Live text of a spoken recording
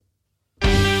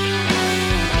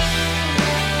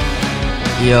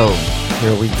Yo.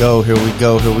 Here we go, here we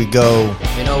go, here we go.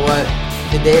 You know what?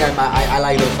 Today I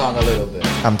like this song a little bit.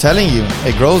 I'm telling you,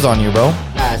 it grows on you, bro.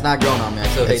 Nah, it's not growing on me. I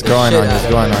still hate It's the growing shit on you, out it's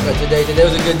of growing it. on you. But today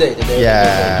was a good day.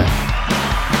 Yeah.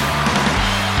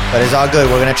 But it's all good.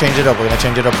 We're going to change it up. We're going to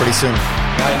change it up pretty soon.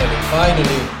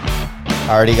 Finally.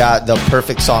 I already got the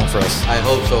perfect song for us. I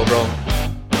hope so, bro.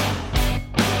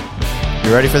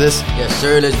 You ready for this? Yes,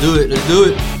 sir. Let's do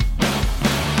it.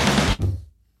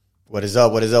 What is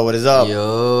up? What is up? What is up?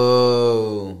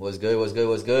 Yo. What's good?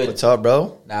 What's up,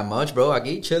 bro? Not much, bro. I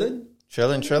keep chilling.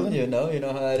 Chilling. You know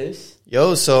how it is.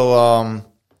 Yo, so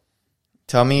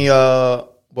tell me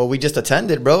what we just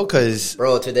attended, bro, because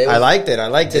today I liked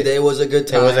it. Today was a good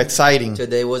time. It was exciting.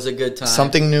 Today was a good time.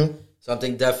 Something new.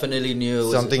 Something definitely new.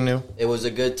 New. It was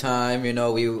a good time. You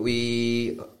know,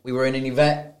 we were in an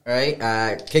event,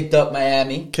 right? Kicked Up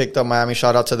Miami.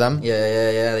 Shout out to them.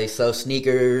 Yeah. They sell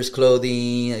sneakers,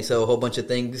 clothing. They sell a whole bunch of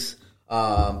things.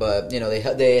 But you know,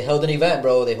 they held an event,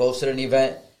 bro. They hosted an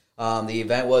event. The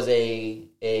event was a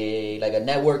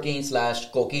networking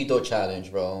 / coquito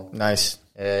challenge, bro. Nice.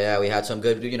 Yeah, we had some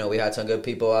good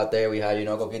people out there. We had,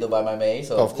 Coquito by my May.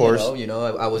 So, of course.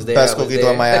 I was there. Best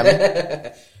coquito in Miami.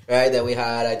 Right, then we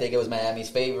had, I think it was Miami's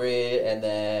favorite, and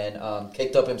then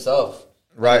Kicked Up himself.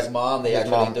 Right. His mom, they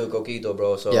do coquito,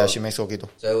 bro. So yeah, she makes coquito.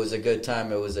 So it was a good time.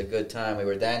 We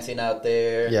were dancing out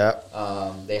there. Yeah.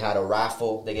 They had a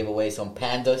raffle. They gave away some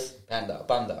pandas.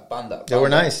 Panda. They were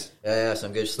nice. Yeah,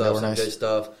 some good stuff. Good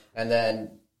stuff. And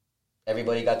then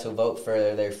everybody got to vote for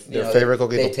their favorite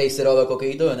coquito. They tasted all the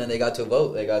coquito, and then they got to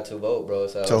vote. Bro.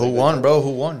 So who won, bro?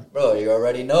 Who won? Bro, you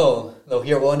already know.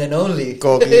 Your one and only.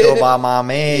 Coquito by my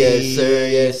man.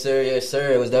 Yes,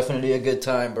 sir. It was definitely a good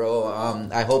time, bro.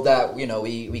 I hope that,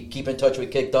 we keep in touch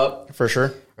with Kicked Up. For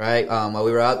sure. Right? While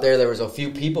we were out there was a few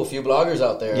bloggers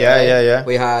out there. Yeah, right? yeah.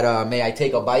 We had May I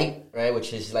Take a Bite, right?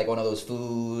 Which is like one of those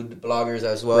food bloggers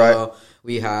as well. Right.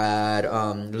 We had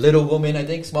Little Woman, I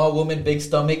think. Small Woman, Big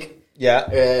Stomach.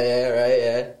 Yeah.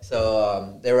 Yeah.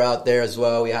 So they were out there as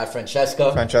well. We had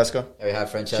Francesca. Yeah, we had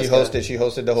Francesca. She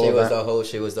hosted the whole event.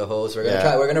 She was the host. We're gonna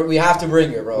try. We have to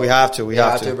bring her, bro. We have to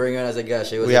bring her as a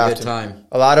guest. It was a good time.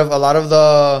 A lot of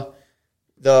the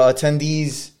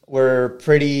attendees were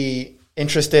pretty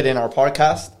interested in our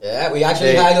podcast. Yeah, we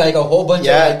actually had like a whole bunch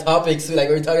of topics. Like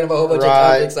we were talking about a whole bunch of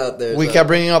topics out there. We kept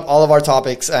bringing up all of our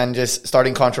topics and just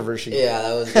starting controversy. Yeah,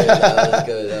 that was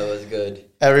good. That was good.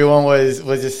 Everyone was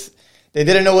just. They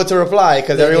didn't know what to reply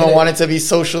because everyone wanted to be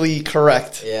socially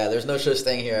correct. Yeah, there's no such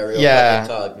thing here at Real Fucking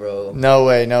Talk, bro. No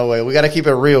way. We got to keep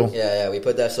it real. Yeah, we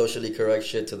put that socially correct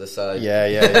shit to the side.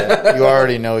 Yeah. You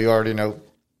already know.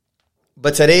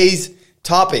 But today's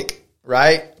topic,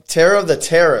 right? The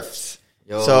tariffs.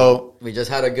 Yo, so we just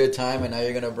had a good time, and now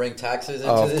you're going to bring taxes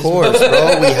into this? Of course,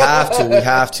 bro. We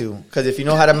have to. Because if you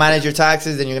know how to manage your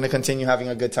taxes, then you're going to continue having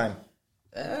a good time.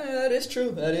 That is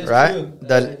true. Right?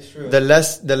 That is true. The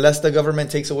less the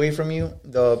government takes away from you,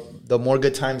 the more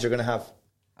good times you're gonna have.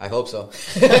 I hope so.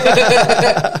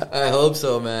 I hope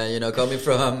so, man. Coming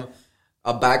from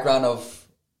a background of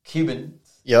Cuban.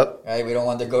 Yep. Right? We don't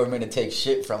want the government to take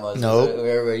shit from us. No. We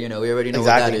already know exactly. what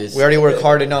that is. We already work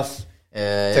hard enough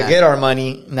to get our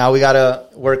money. Now we gotta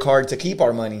work hard to keep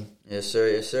our money. Yes,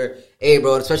 sir. Hey,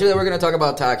 bro. Especially that we're gonna talk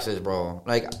about taxes, bro.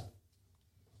 Like.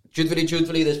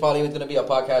 Truthfully, there's probably going to be a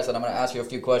podcast and I'm going to ask you a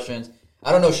few questions.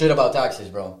 I don't know shit about taxes,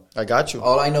 bro. I got you.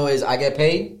 All I know is I get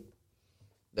paid.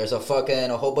 There's a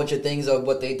whole bunch of things of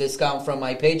what they discount from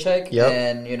my paycheck. Yep.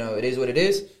 And, it is what it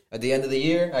is. At the end of the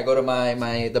year, I go to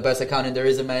the best accountant there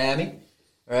is in Miami.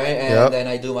 Right? And then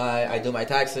I do my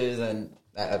taxes. And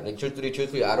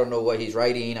truthfully, I don't know what he's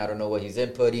writing. I don't know what he's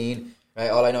inputting. Right?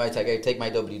 All I know, I take my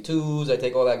W-2s. I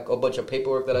take a bunch of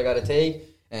paperwork that I got to take.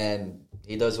 And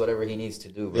he does whatever he needs to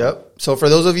do, bro. Yep. So for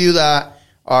those of you that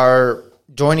are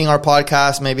joining our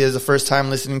podcast, maybe it's the first time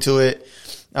listening to it,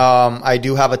 I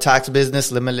do have a tax business,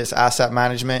 Limitless Asset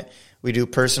Management. We do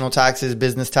personal taxes,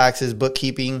 business taxes,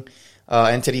 bookkeeping,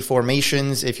 entity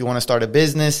formations. If you want to start a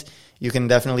business, you can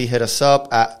definitely hit us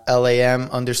up at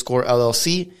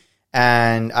LAM_LLC,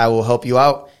 and I will help you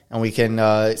out, and we can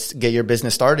get your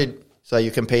business started so that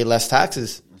you can pay less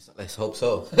taxes. Let's hope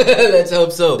so. Let's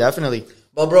hope so. Definitely.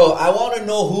 But, bro, I want to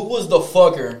know who was the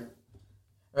fucker,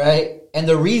 right? And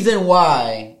the reason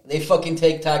why they fucking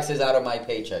take taxes out of my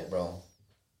paycheck, bro.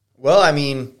 Well, I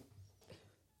mean,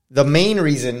 the main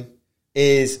reason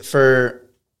is for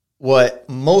what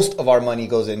most of our money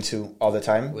goes into all the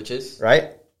time. Which is?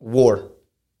 Right? War.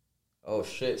 Oh,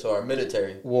 shit. So our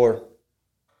military. War.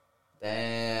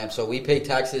 Damn. So we pay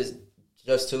taxes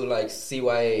just to like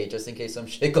CYA, just in case some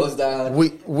shit goes down.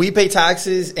 We pay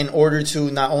taxes in order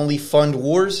to not only fund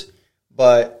wars,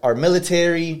 but our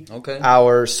military,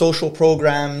 our social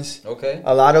programs,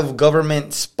 a lot of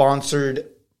government-sponsored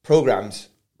programs,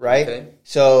 right? Okay.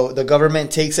 So the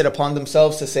government takes it upon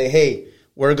themselves to say, hey,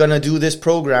 we're going to do this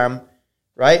program,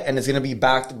 right? And it's going to be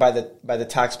backed by the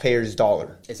taxpayer's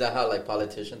dollar. Is that how like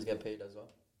politicians get paid as well?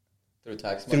 Through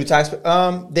tax money? Through tax,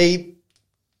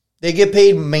 they get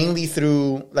paid mainly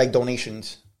through like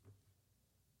donations.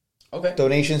 Okay.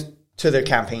 Donations to their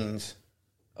campaigns.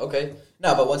 Okay.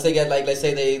 No, but once they get like, let's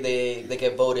say they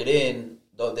get voted in,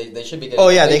 they should be getting. Oh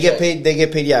yeah, they get paid. They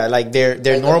get paid. Yeah, like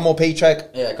their normal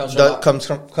paycheck. Yeah, comes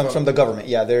from the government.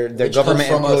 Yeah, they're government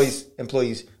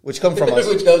employees, which come from us.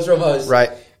 Which comes from us.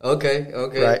 Right. Okay.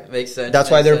 Right. Makes sense.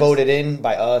 That's why they're voted in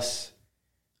by us,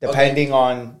 depending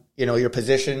on your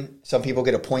position. Some people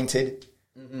get appointed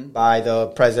by the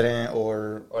president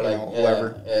or like,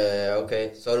 whoever. Yeah.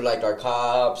 Okay. So like our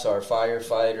cops, our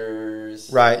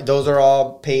firefighters. Right. Those are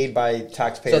all paid by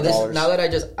taxpayer dollars. Now that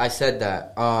I said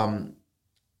that,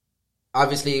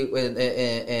 obviously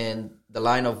in the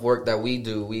line of work that we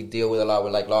do, we deal with a lot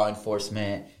with like law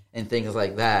enforcement and things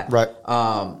like that. Right.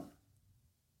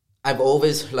 I've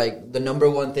always like the number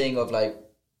one thing of like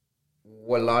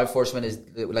when law enforcement is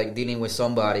like dealing with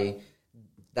somebody,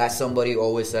 that somebody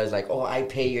always says like, oh, I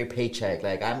pay your paycheck.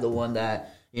 Like I'm the one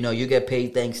that, you get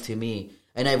paid thanks to me.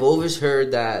 And I've always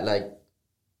heard that like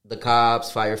the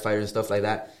cops, firefighters, stuff like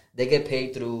that, they get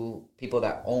paid through people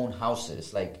that own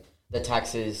houses, like the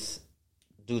taxes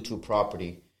due to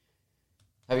property.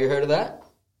 Have you heard of that?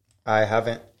 I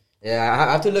haven't. Yeah,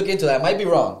 I have to look into that. I might be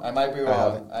wrong. I might be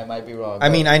wrong. I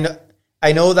mean,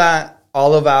 I know that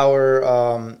all of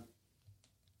our,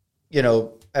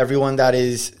 everyone that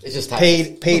is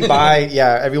paid by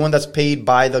everyone that's paid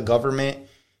by the government,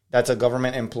 that's a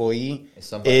government employee,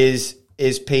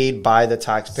 is paid by the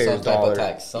taxpayer's dollar.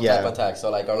 Some type of tax. So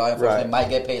like our law enforcement might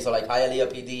get paid. So like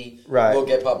Hialeah PD will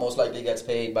get most likely gets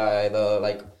paid by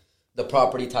the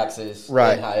property taxes in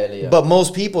Hialeah. But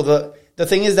most people, the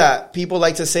thing is that people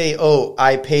like to say, oh,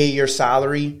 I pay your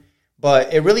salary,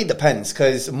 but it really depends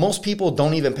because most people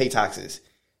don't even pay taxes.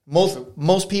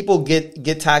 Most people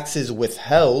get taxes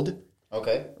withheld.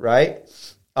 Okay. Right?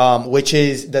 Which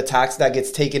is the tax that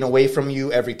gets taken away from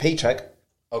you every paycheck.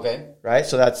 Okay. Right?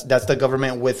 So that's the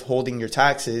government withholding your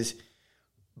taxes.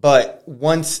 But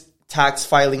once tax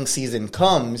filing season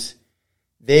comes,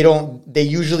 they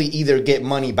usually either get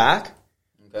money back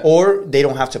or they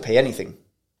don't have to pay anything.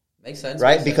 Makes sense.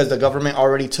 Right? Because the government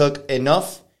already took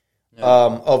enough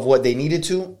of what they needed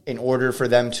to in order for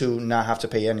them to not have to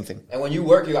pay anything. And when you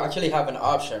work, you actually have an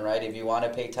option, right? If you want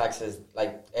to pay taxes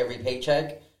like every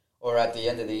paycheck or at the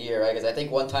end of the year, right? Because I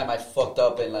think one time I fucked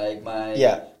up in like my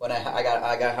when I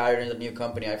got hired in the new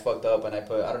company, I fucked up and I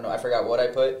put I forgot what I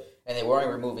put. And they weren't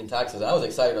removing taxes. I was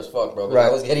excited as fuck, bro. Right. I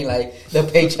was getting like the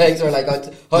paychecks were like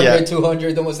 $100,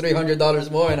 $200, almost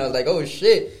 $300 more, and I was like, oh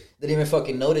shit. Didn't even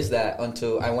fucking notice that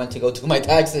until I went to go do my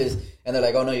taxes, and they're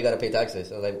like, "Oh no, you got to pay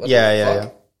taxes." I was like, "What the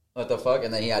fuck? What the fuck?"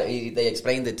 And then they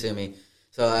explained it to me.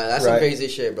 So that's some crazy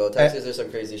shit, bro. Taxes are some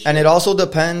crazy shit. And it also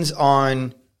depends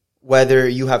on whether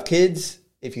you have kids.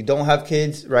 If you don't have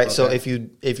kids, right? Okay. So if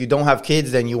you don't have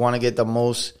kids, then you want to get the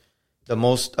most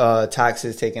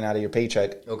taxes taken out of your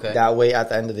paycheck. Okay. That way, at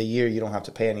the end of the year, you don't have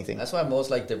to pay anything. That's why most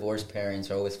like divorced parents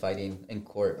are always fighting in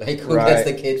court. Like who gets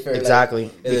the kid for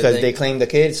exactly because they claim the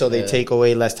kid, so they take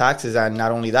away less taxes, and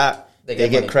not only that. They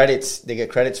get credits. They get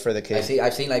credits for the kid.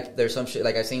 I've seen like there's some shit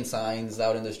like I've seen signs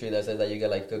out in the street that says that you get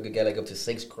like up to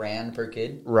 $6,000 per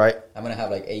kid. Right. I'm gonna have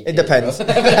like 8. It depends. Bro.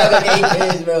 I'm gonna have like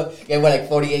 8 kids, bro. Get like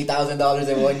 $48,000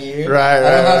 in 1 year. Right. I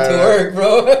don't have to work,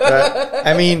 bro. Right.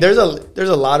 I mean, there's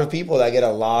a lot of people that get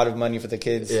a lot of money for the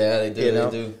kids. Yeah, they do. They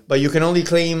do. But you can only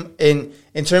claim in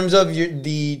terms of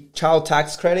the child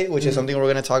tax credit, which is something we're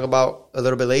gonna talk about a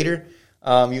little bit later.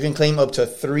 You can claim up to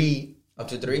 3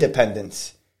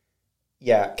 dependents.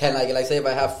 Yeah. Can like say if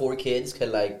I have 4 kids,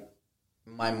 can like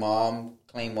my mom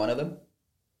claim one of them?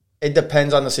 It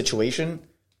depends on the situation,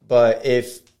 but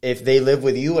if they live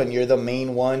with you and you're the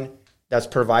main one that's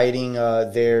providing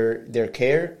their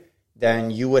care, then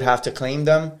you would have to claim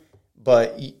them.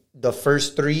 But the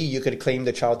first 3 you could claim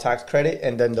the child tax credit,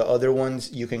 and then the other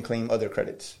ones you can claim other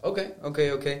credits. Okay.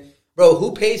 Bro,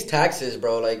 who pays taxes,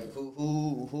 bro? Like,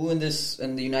 who in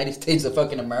the United States of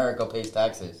fucking America pays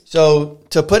taxes? So,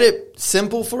 to put it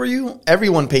simple for you,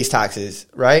 everyone pays taxes,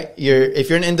 right? If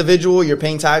you're an individual, you're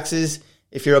paying taxes.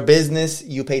 If you're a business,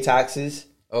 you pay taxes.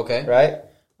 Okay. Right?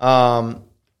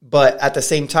 But at the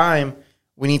same time,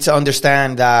 we need to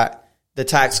understand that the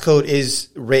tax code is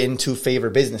written to favor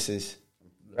businesses,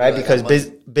 right? Because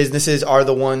businesses are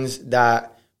the ones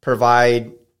that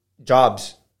provide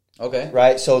jobs. Okay.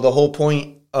 Right? So the whole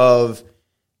point of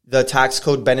the tax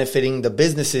code benefiting the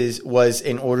businesses was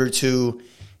in order to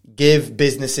give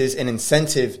businesses an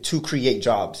incentive to create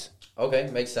jobs. Okay,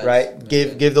 makes sense. Right?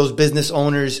 Give those business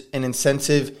owners an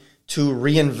incentive to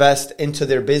reinvest into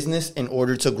their business in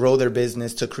order to grow their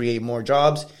business, to create more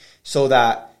jobs, so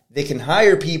that they can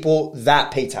hire people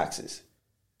that pay taxes.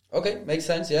 Okay, makes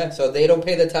sense, yeah. So they don't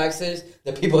pay the taxes.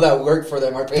 The people that work for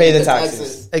them are paying the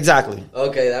taxes. Exactly.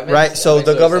 Okay, that makes right. So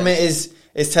the government sense.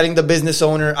 is telling the business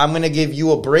owner, I'm going to give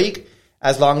you a break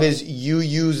as long as you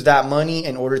use that money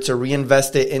in order to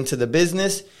reinvest it into the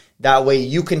business. That way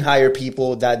you can hire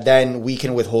people that then we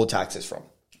can withhold taxes from.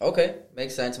 Okay,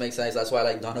 makes sense. That's why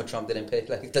like Donald Trump doesn't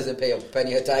pay a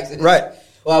penny of taxes. Right.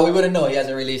 Well, we wouldn't know. He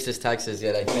hasn't released his taxes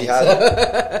yet, I think. He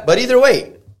hasn't. But either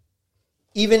way,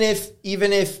 even if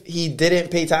he didn't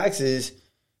pay taxes,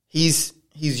 he's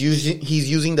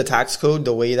using the tax code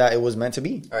the way that it was meant to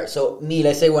be. All right. So me,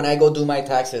 let's say when I go do my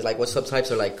taxes, like what subtypes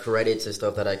are like credits and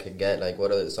stuff that I could get? Like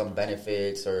what are some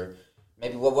benefits, or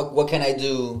maybe what can I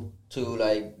do to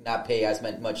like not pay as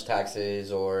much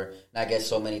taxes or not get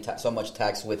so much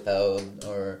tax withheld,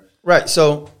 or right.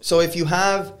 So if you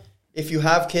have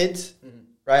kids,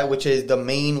 right, which is the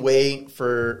main way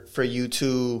for you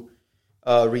to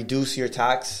reduce your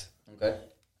tax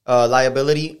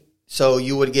liability. So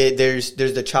you would get there's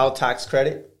the child tax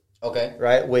credit. Okay.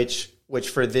 Right, which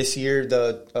for this year,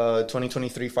 the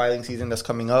 2023 filing season that's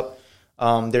coming up,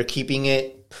 they're keeping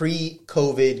it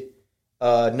pre-COVID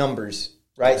numbers.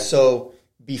 Right. Okay. So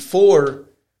before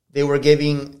they were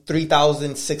giving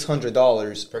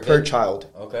 $3,600 per child.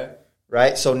 Okay.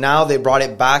 Right. So now they brought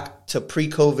it back to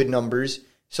pre-COVID numbers.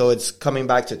 So it's coming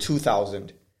back to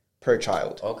 $2,000 per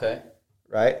child. Okay.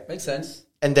 Right. Makes sense.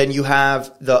 And then you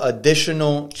have the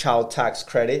additional child tax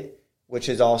credit, which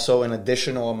is also an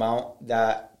additional amount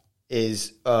that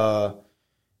is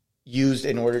used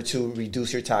in order to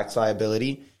reduce your tax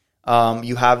liability.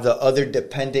 You have the other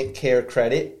dependent care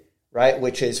credit, right?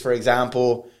 Which is, for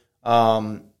example,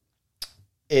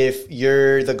 if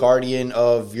you're the guardian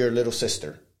of your little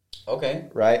sister. Okay.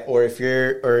 Right? Or if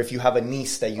you have a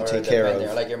niece that you take care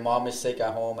of. Like your mom is sick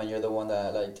at home and you're the one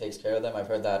that like takes care of them. I've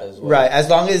heard that as well. Right. As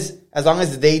long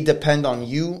as they depend on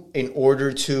you in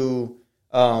order to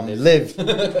live.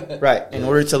 Right. In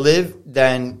order to live,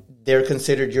 then they're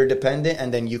considered your dependent,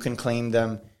 and then you can claim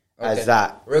them as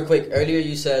that. Real quick, earlier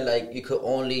you said like you could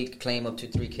only claim up to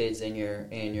 3 kids in your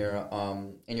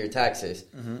taxes.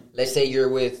 Mm-hmm. Let's say you're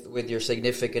with your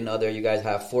significant other, you guys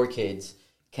have 4 kids.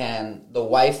 Can the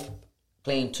wife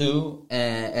claim 2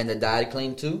 and the dad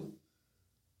claim 2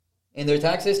 in their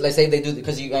taxes? Let's say they do,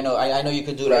 because I know you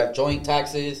could do like joint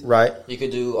taxes. Right. You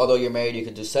could do, although you're married, you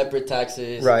could do separate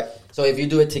taxes. Right. So if you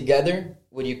do it together,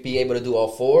 would you be able to do all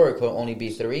 4, or could it only be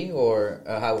 3, or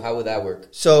how would that work?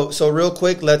 So real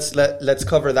quick, let's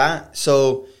cover that.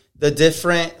 So the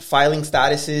different filing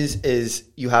statuses is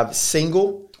you have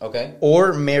single, okay,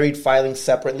 or married filing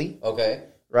separately. Okay.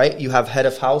 Right. You have head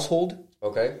of household.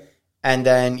 Okay. And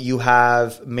then you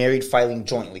have married filing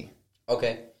jointly.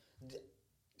 Okay.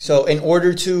 So in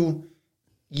order to,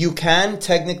 you can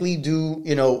technically do,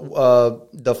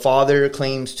 the father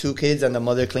claims 2 kids and the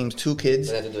mother claims 2 kids.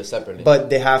 They have to do it separately. But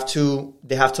they have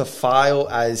to file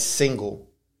as single.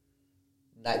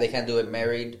 They can't do it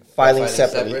married filing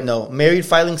separately. Separate? No, married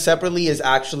filing separately is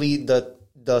actually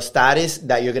the status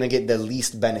that you're going to get the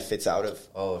least benefits out of.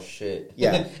 Oh, shit.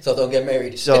 Yeah. So don't get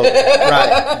married. So,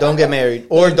 right. Don't get married.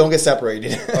 Or don't get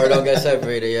separated. Or don't get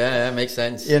separated. Yeah, that makes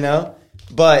sense.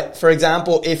 But, for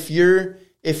example, if you're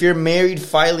married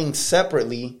filing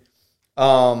separately,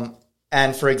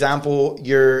 and, for example,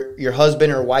 your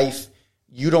husband or wife,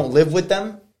 you don't live with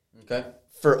them. Okay.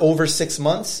 For over 6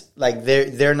 months, like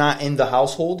they're not in the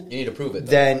household. You need to prove it,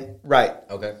 though. Then, right.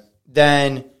 Okay.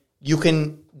 Then you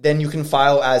can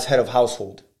file as head of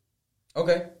household.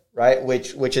 Okay. Right?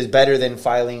 Which is better than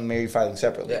married filing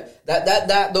separately. Yeah.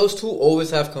 That those two always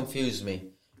have confused me,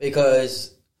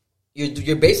 because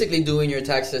you're basically doing your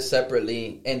taxes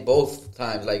separately in both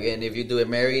times. Like, and if you do it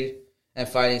married and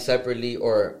filing separately,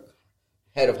 or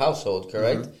head of household,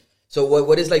 correct? Mm-hmm. So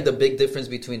what is like the big difference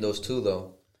between those two,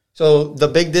 though? So the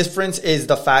big difference is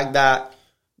the fact that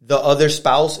the other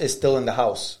spouse is still in the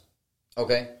house.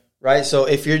 Okay. Right? So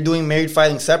if you're doing married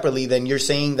filing separately, then you're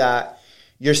saying that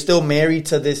you're still married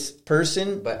to this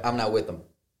person. But I'm not with them.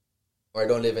 Or I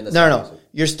don't live in the same house.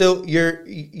 No.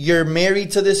 You're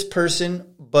married to this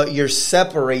person, but you're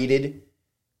separated,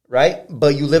 right?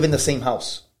 But you live in the same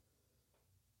house.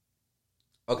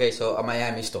 Okay, so a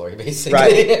Miami story, basically.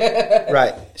 Right.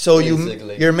 Right. So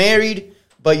you're married,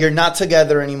 but you're not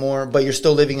together anymore, but you're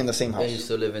still living in the same house. And you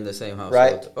still live in the same household.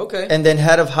 Right. Okay. And then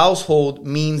head of household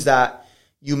means that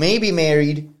you may be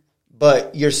married,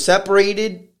 but you're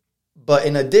separated. But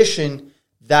in addition,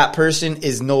 that person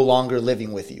is no longer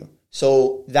living with you.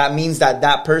 So that means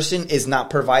that person is not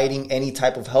providing any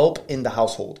type of help in the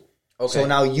household. Okay. So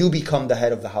now you become the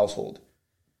head of the household.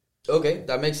 Okay,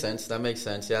 that makes sense.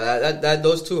 Yeah, that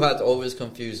those two had always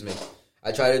confused me.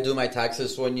 I tried to do my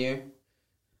taxes one year,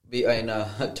 in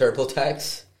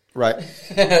TurboTax. Right.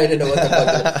 I didn't know what the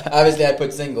fuck. Obviously, I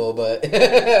put single, but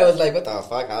I was like, what the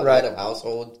fuck? Head of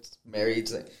household, married.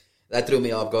 That threw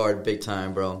me off guard big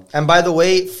time, bro. And by the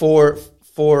way, for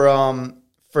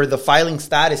the filing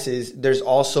statuses, there's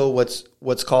also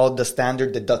what's called the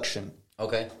standard deduction.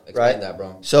 Okay, explain that,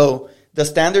 bro. So the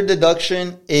standard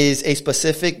deduction is a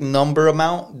specific number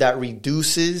amount that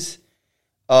reduces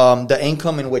the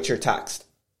income in which you're taxed.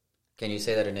 Can you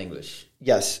say that in English?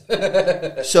 Yes.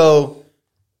 So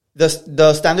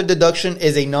the standard deduction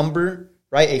is a number,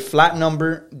 right? A flat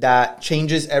number that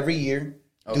changes every year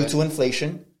due to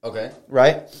inflation. Okay.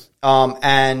 Right?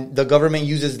 And the government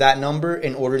uses that number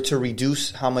in order to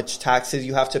reduce how much taxes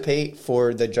you have to pay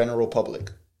for the general public.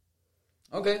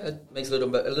 Okay, that makes a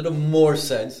little more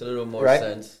sense.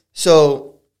 Sense.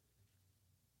 So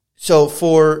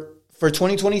for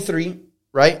 2023,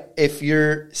 right? If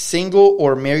you're single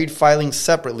or married filing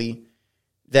separately,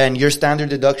 then your standard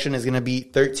deduction is going to be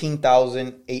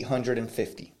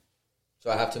 $13,850. So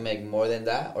I have to make more than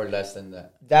that or less than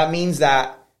that? That means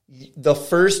that the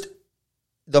first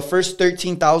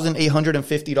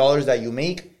 $13,850 that you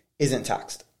make isn't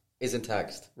taxed. Isn't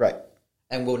taxed. Right.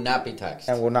 And will not be taxed.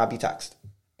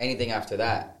 Anything after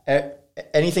that.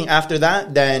 Anything after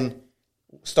that then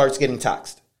starts getting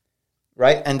taxed.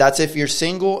 Right? And that's if you're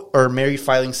single or married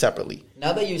filing separately.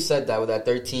 Now that you said that with that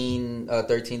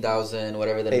 13,000,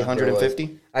 whatever the 850.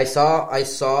 number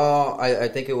was, I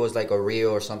think it was like a reel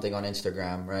or something on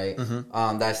Instagram, right?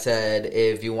 Mm-hmm. That said,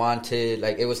 if you wanted,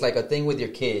 like, it was like a thing with your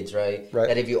kids, right?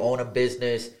 That if you own a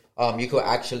business, you could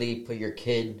actually put your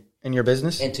kid in your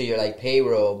business into your like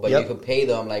payroll, but you could pay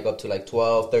them like up to like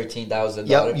 $13,000.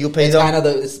 Yep, you pay them.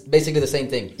 It's basically the same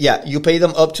thing. Yeah, you pay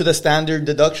them up to the standard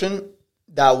deduction.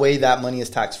 That way, that money is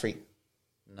tax free.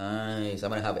 Nice.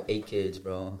 I'm gonna have 8 kids,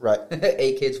 bro. Right.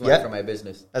 8 kids for my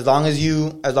business. As long as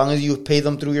you pay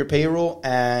them through your payroll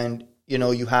and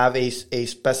you have a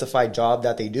specified job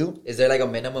that they do. Is there like a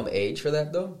minimum age for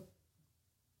that though?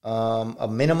 A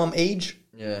minimum age?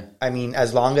 Yeah. I mean,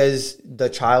 as long as the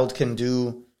child can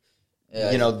do.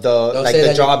 Yeah.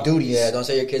 The job duties. Yeah, don't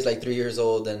say your kid's like 3 years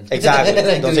old and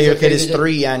exactly. Don't say your kid is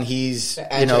 3 and he's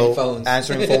answering phone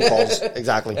calls.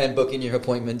 Exactly. And booking your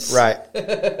appointments. Right.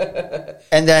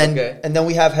 And then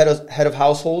we have head of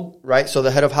household, right? So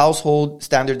the head of household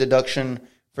standard deduction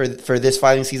for this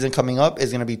filing season coming up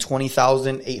is going to be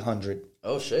 $20,800.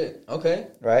 Oh shit. Okay.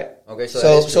 Right. Okay.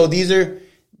 So these are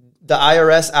the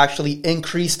IRS actually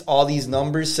increased all these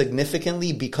numbers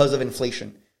significantly because of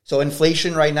inflation. So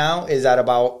inflation right now is at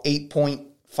about 8.5,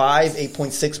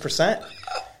 8.6%.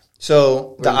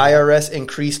 So the IRS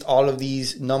increased all of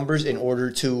these numbers in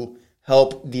order to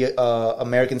help the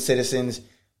American citizens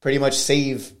pretty much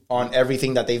save on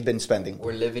everything that they've been spending.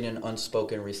 We're living in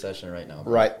unspoken recession right now,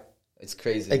 bro. Right. It's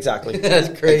crazy. Exactly. That's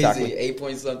crazy. Exactly.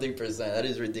 8-point-something%. That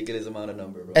is a ridiculous amount of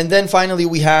number, bro. And then finally,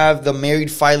 we have the married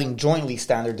filing jointly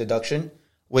standard deduction,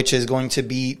 which is going to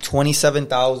be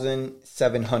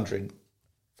 $27,700.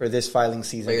 For this filing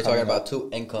season. So you're talking about 2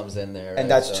 incomes in there.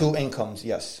 And that's 2 incomes,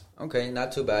 yes. Okay,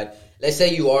 not too bad. Let's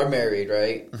say you are married,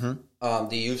 right? Mm-hmm.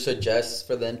 Do you suggest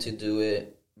for them to do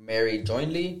it married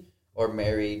jointly or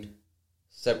married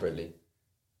separately?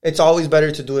 It's always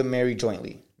better to do it married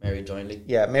jointly. Married jointly?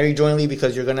 Yeah, married jointly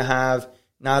because you're going to have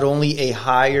not only a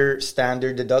higher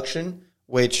standard deduction,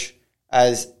 which,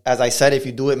 as I said, if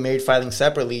you do it married filing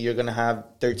separately, you're going to have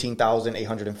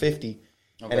 $13,850.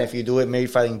 Okay. And if you do it married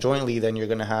filing jointly, then you're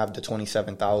going to have the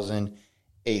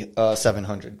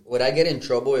 $27,700. Would I get in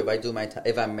trouble if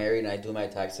if I'm married and I do my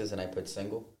taxes and I put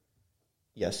single?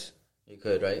 Yes. You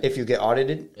could, right? If you get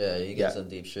audited? Yeah, you get some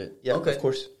deep shit. Yeah, okay. Of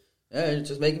course. Yeah, you're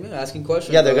just making me asking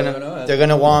questions. Yeah, they're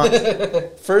gonna want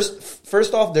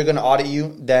first off, they're gonna audit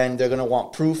you, then they're gonna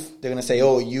want proof. They're gonna say,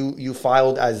 "Oh, you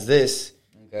filed as this."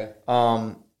 Okay.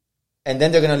 And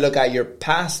then they're gonna look at your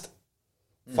past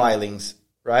filings.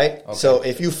 Right? Okay. So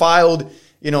if you filed,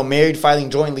 married filing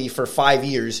jointly for 5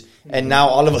 years and now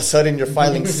all of a sudden you're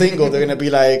filing single, they're going to be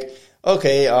like,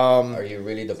 okay, are you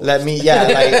really divorced?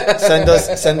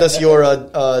 Send us your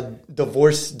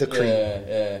divorce decree.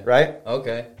 Yeah. Right?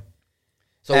 Okay.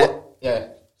 So what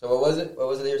was it? What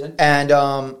was it that you were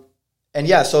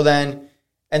saying? So then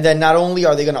And then not only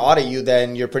are they going to audit you,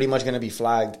 then you're pretty much going to be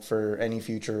flagged for any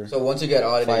future. So once you get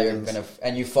audited, filings.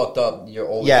 and you fucked up, you're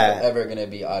always ever going to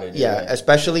be audited. Yeah, right?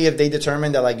 especially if they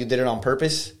determine that like you did it on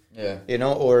purpose. Yeah. You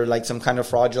know, or like some kind of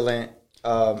fraudulent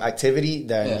activity,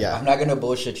 then yeah. I'm not going to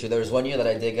bullshit you. There was one year that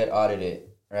I did get audited,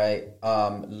 right?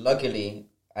 Luckily,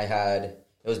 it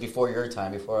was before your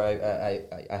time, before I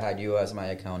had you as my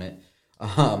accountant.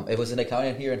 It was an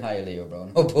accountant here in Hialeah,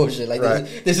 bro. No bullshit. Like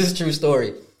this is true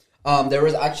story. There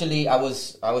was actually I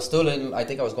was still in, I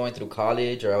think I was going through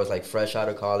college, or I was like fresh out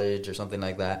of college or something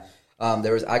like that.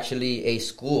 There was actually a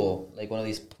school, like one of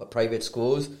these private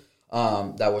schools,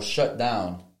 that was shut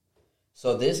down.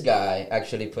 So this guy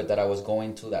actually put that I was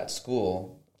going to that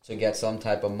school to get some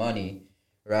type of money,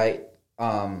 right?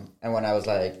 And when I was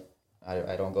like,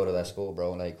 I don't go to that school,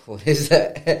 bro. Like, what is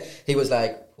that? He was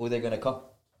like, who are they gonna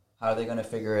call? How are they gonna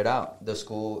figure it out? The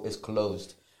school is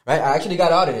closed, right? I actually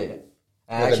got audited.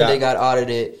 I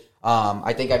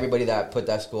think everybody that put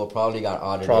that school probably got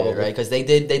audited, right? Because they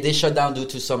did shut down due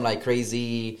to some like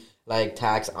crazy like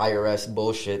tax IRS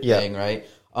bullshit thing, right?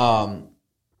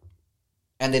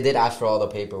 And they did ask for all the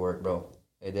paperwork, bro.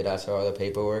 They did ask for all the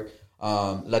paperwork.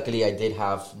 Luckily, I did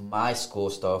have my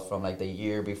school stuff from like the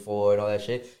year before and all that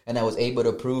shit, and I was able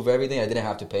to prove everything. I didn't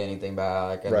have to pay anything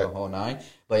back and the whole nine.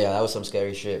 But yeah, that was some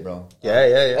scary shit, bro.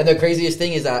 Yeah. And the craziest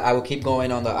thing is that I would keep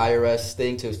going on the IRS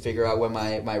thing to figure out when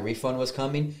my refund was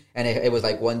coming, and it was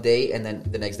like one day, and then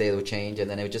the next day it would change, and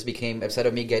then it just became, instead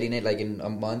of me getting it like in a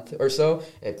month or so,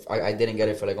 I didn't get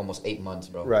it for like almost 8 months,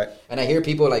 bro. Right. And I hear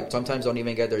people like sometimes don't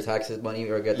even get their taxes money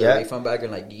or get their refund back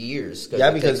in like years.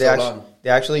 Yeah, because they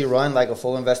actually run like a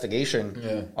full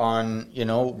investigation on, you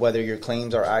know, whether your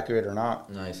claims are accurate or not.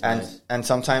 Nice. And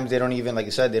sometimes they don't even, like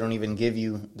you said, they don't even give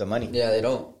you the money. Yeah, they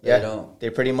don't. They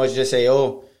pretty much just say,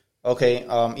 oh, okay,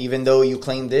 even though you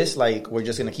claim this, like, we're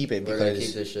just going to keep it. Because,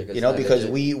 keep this shit, you know, because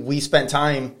we spent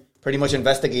time pretty much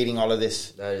investigating all of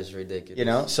this. That is ridiculous. You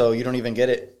know, so you don't even get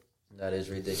it. That is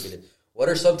ridiculous. What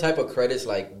are some type of credits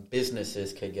like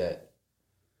businesses could get?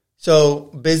 So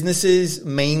businesses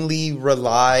mainly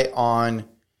rely on,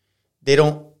 they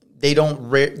don't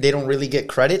really get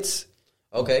credits.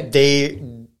 Okay.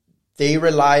 They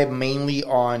rely mainly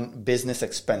on business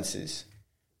expenses,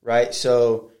 right?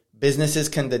 So businesses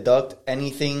can deduct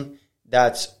anything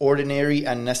that's ordinary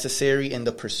and necessary in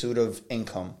the pursuit of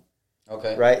income.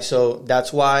 Okay. Right? So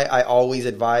that's why I always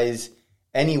advise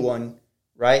anyone,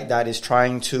 right, that is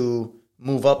trying to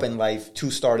move up in life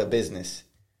to start a business,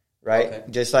 right? Okay.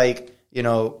 Just like, you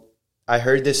know, I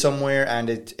heard this somewhere and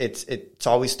it's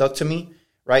always stuck to me,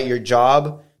 right? Your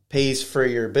job pays for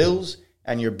your bills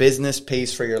and your business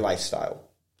pays for your lifestyle.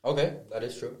 Okay, that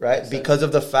is true. Right? Because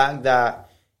of the fact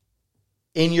that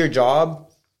in your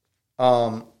job,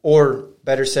 or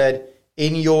better said,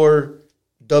 in your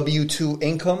W-2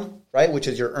 income, right, which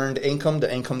is your earned income,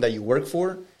 the income that you work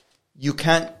for, you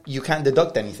can't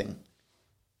deduct anything.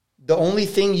 The only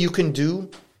thing you can do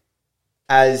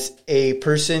as a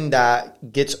person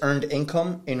that gets earned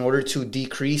income in order to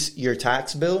decrease your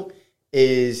tax bill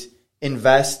is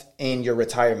invest in your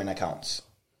retirement accounts.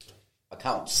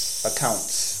 Accounts.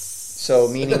 So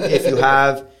meaning if you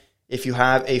have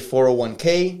a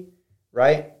 401k,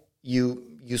 right?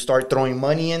 You start throwing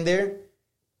money in there,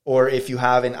 or if you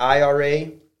have an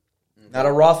IRA, not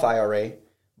a Roth IRA,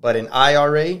 but an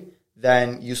IRA,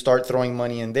 then you start throwing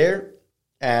money in there,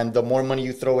 and the more money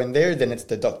you throw in there, then it's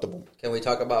deductible. Can we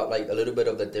talk about like a little bit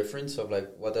of the difference of like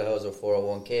what the hell is a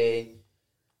 401k?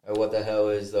 Or what the hell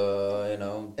is an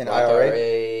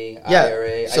IRA?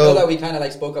 IRA. So, I know that we kind of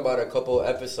like spoke about a couple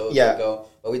episodes ago,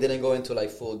 but we didn't go into like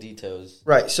full details.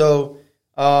 Right. So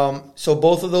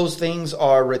both of those things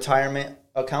are retirement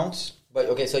accounts. But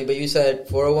you said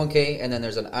 401k and then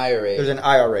there's an IRA. There's an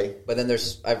IRA. But then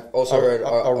I've also heard a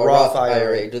Roth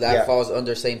IRA. Do that falls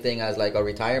under same thing as like a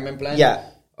retirement plan? Yeah.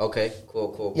 Okay.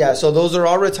 Cool. Yeah. So those are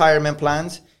all retirement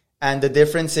plans. And the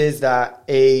difference is that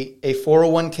a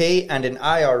 401k and an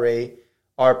IRA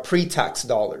are pre-tax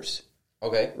dollars.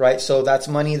 Okay. Right? So that's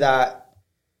money that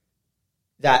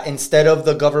instead of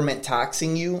the government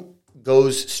taxing you,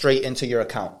 goes straight into your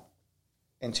account,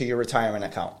 into your retirement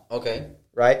account. Okay.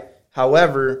 Right?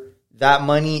 However, that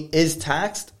money is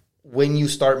taxed when you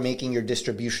start making your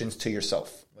distributions to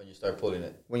yourself. When you start pulling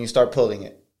it. When you start pulling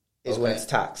it is when it's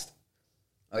taxed.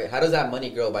 Okay. How does that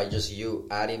money grow? By just you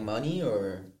adding money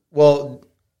or... Well,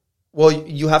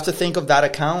 you have to think of that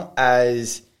account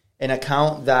as an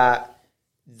account that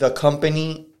the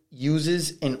company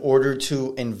uses in order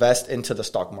to invest into the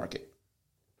stock market.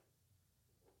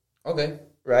 Okay.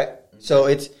 Right? So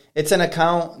it's an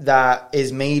account that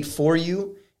is made for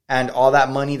you and all that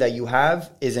money that you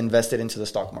have is invested into the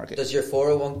stock market. Does your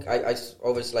 401, I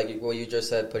always like what you just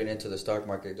said, putting into the stock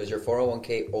market, does your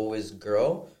 401k always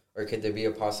grow, or could there be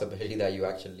a possibility that you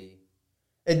actually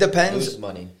It depends. lose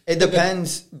money? It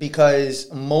depends because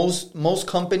most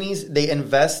companies, they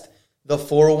invest the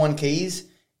 401ks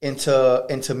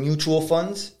into mutual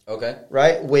funds. Okay.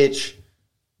 Right? Which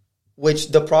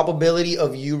the probability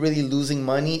of you really losing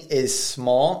money is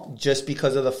small just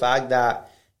because of the fact that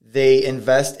they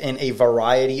invest in a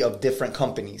variety of different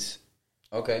companies.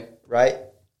 Okay. Right?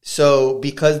 So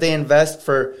because they invest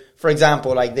for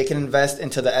example, like they can invest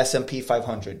into the S&P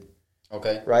 500.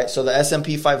 Okay. Right? So the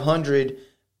S&P 500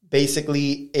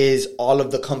 basically is all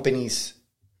of the companies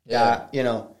that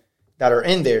are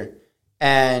in there.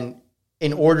 And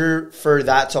in order for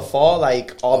that to fall,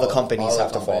 like all the companies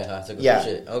have to fall.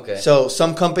 Okay. So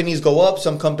some companies go up,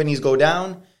 some companies go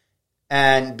down,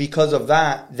 and because of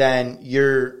that, then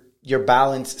your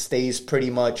balance stays pretty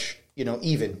much,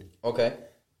 even. Okay.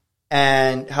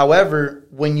 And however,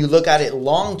 when you look at it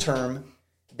long term,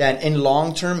 then in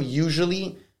long term,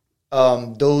 usually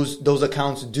those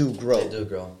accounts do grow. They do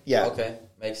grow. Yeah. Okay.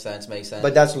 Makes sense.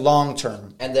 But that's long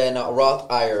term. And then a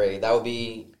Roth IRA, that would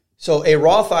be... So a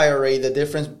Roth IRA, the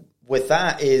difference with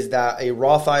that is that a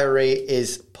Roth IRA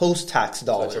is post-tax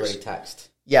dollars. So it's already taxed.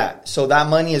 Yeah. So that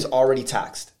money is already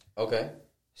taxed. Okay.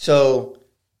 So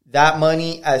that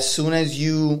money, as soon as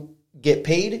you get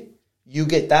paid, you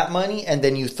get that money and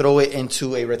then you throw it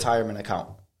into a retirement account.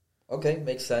 Okay.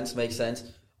 Makes sense.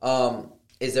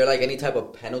 Is there like any type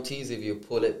of penalties if you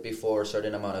pull it before a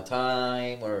certain amount of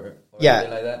time or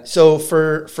anything like that? So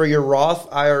for your Roth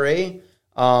IRA,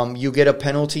 you get a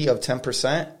penalty of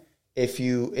 10% if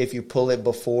you pull it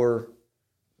before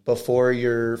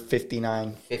you're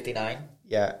 59. 59?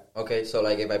 Yeah. Okay, so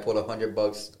like if I pull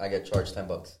 $100, I get charged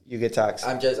 $10. You get taxed.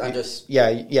 I'm just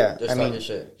yeah. Just talking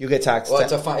shit. You get taxed. Well,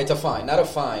 it's a fine, not a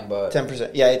fine, but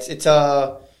 10%. Yeah, it's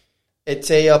a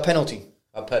penalty.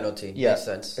 A penalty. Yeah, makes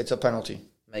sense. It's a penalty.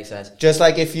 Makes sense. Just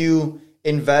like if you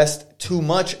invest too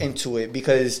much into it,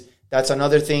 because that's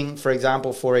another thing. For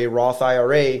example, for a Roth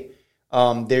IRA,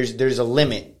 there's a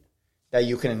limit that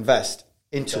you can invest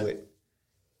into it.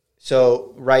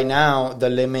 So right now the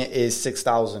limit is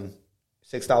 $6,000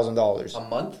 a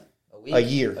month, a week, a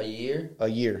year,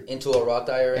 into a Roth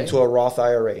IRA. Into a Roth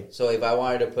IRA. So if I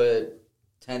wanted to put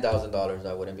 $10,000,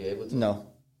 I wouldn't be able to. No.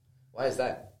 Why is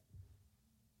that?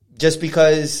 Just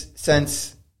because.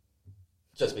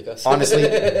 Honestly,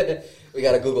 we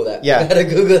gotta Google that. Yeah, we gotta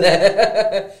Google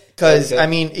that. Because I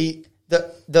mean,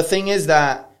 the thing is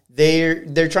that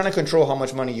they're trying to control how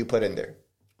much money you put in there.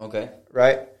 Okay.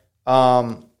 Right.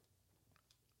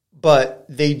 But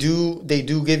they do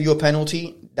give you a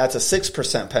penalty. That's a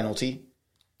 6% penalty,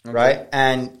 okay. Right?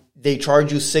 And they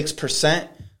charge you 6%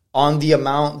 on the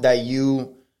amount that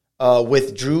you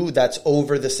withdrew. That's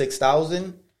over the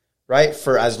 6,000, right?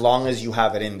 For as long as you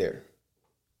have it in there.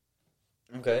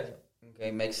 Okay,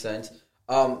 makes sense.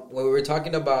 When we were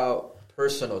talking about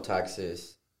personal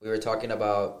taxes, we were talking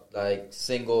about like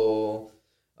single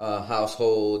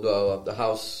household, the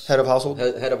house head of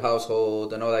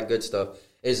household, and all that good stuff.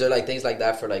 Is there like things like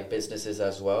that for like businesses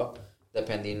as well,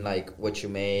 depending like what you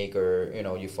make, or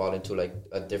you fall into like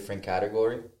a different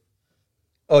category?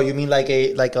 Oh, you mean like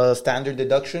a standard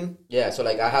deduction? Yeah, so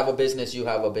like I have a business, you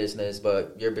have a business,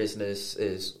 but your business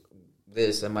is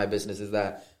this and my business is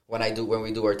that. When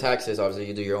we do our taxes, obviously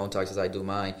you do your own taxes, I do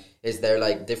mine. Is there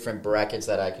like different brackets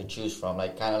that I could choose from?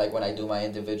 Like kind of like when I do my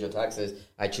individual taxes,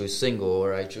 I choose single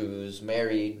or I choose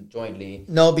married jointly.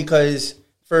 No, because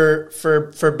for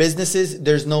businesses,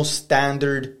 there's no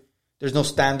standard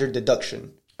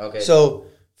deduction. Okay. So,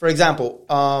 for example,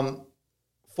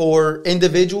 for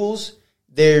individuals,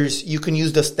 you can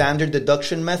use the standard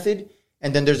deduction method,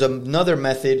 and then there's another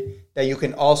method that you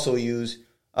can also use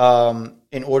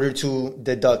in order to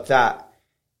deduct that.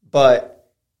 But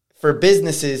for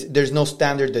businesses, there's no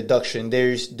standard deduction.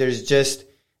 There's just,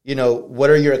 what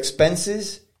are your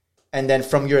expenses? And then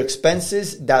from your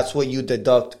expenses, that's what you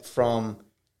deduct from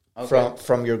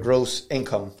your gross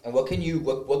income. And what can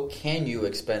you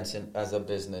expense as a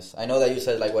business? I know that you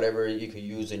said like whatever you could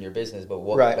use in your business, but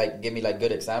what, right. Like give me like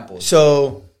good examples.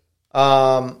 So,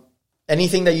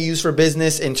 anything that you use for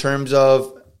business in terms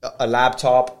of a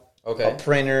laptop, okay, a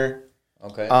printer,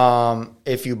 okay.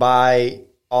 If you buy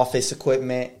office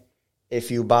equipment, if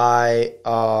you buy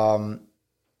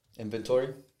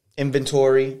inventory,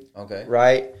 okay,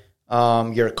 right?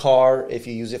 Your car, if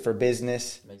you use it for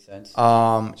business, makes sense.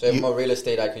 So if more real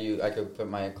estate, I could put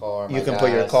my car. You can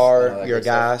put your car, your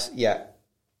gas, stuff. Yeah.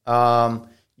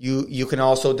 You can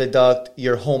also deduct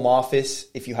your home office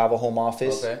if you have a home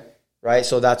office. Okay. right?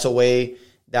 So that's a way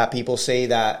that people say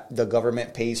that the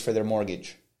government pays for their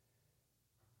mortgage,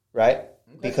 right?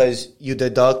 Okay. Because you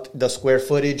deduct the square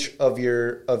footage of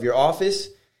your office,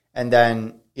 and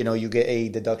then you get a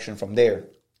deduction from there.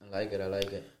 I like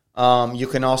it. You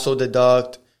can also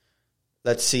deduct,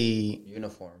 let's see,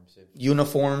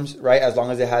 uniforms, right? As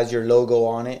long as it has your logo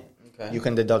on it, okay. You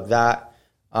can deduct that.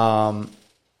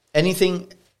 Anything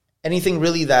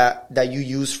really that you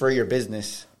use for your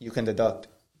business, you can deduct.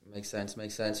 Makes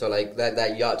sense. So like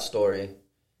that yacht story.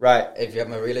 Right. If you're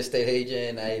a real estate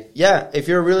agent, if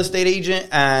you're a real estate agent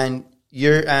and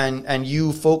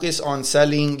you focus on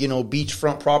selling,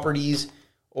 beachfront properties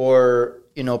or,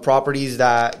 properties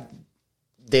that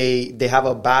they have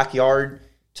a backyard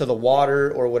to the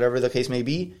water or whatever the case may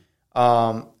be,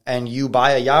 and you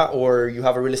buy a yacht, or you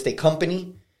have a real estate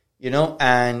company,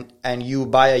 and you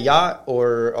buy a yacht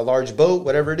or a large boat,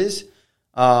 whatever it is,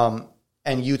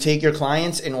 and you take your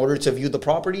clients in order to view the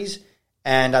properties,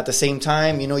 and at the same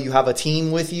time, you have a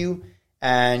team with you,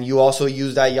 and you also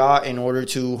use that yacht in order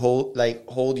to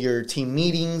hold your team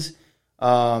meetings,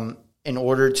 in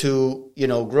order to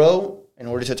grow, in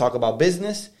order to talk about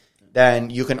business. Then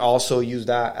you can also use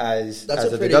that as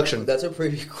a deduction. That's a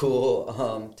pretty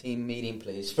cool team meeting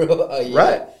place, bro.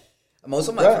 Right. Most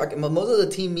of the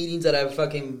team meetings that I've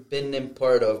fucking been in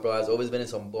part of, bro, has always been in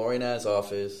some boring ass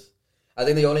office. I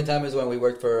think the only time is when we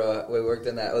worked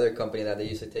in that other company that they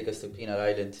used to take us to Peanut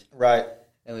Island. Right.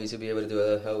 And we used to be able to do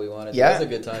whatever the hell we wanted. Yeah. That's a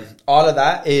good time. All of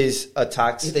that is a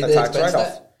tax write-off.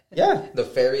 That? Yeah. The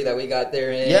ferry that we got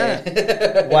there in.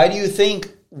 Yeah. Why do you think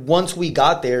once we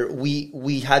got there,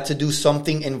 we had to do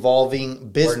something involving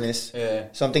business,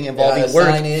 something involving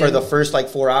work for the first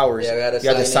 4 hours? Yeah, we had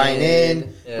to sign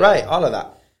in. Yeah. Right, all of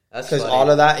that. That's because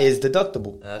all of that is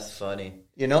deductible. That's funny.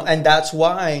 And that's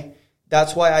why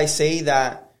I say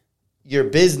that your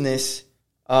business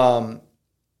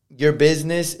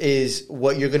is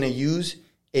what you're going to use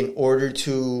in order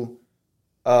to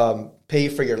pay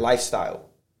for your lifestyle.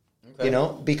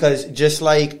 Okay. Because just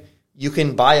like you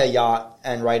can buy a yacht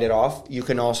and write it off, you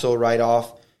can also write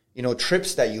off,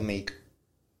 trips that you make.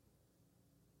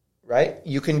 Right?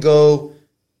 You can go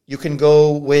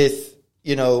with,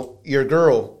 your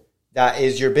girl that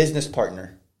is your business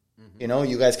partner. Mm-hmm.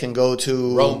 You guys can go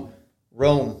to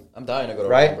Rome. I'm dying to go to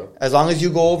Rome, bro. As long as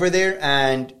you go over there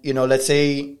and, let's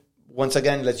say, once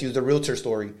again, let's use the realtor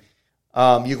story.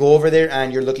 You go over there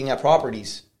and you're looking at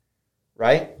properties,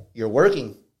 right? You're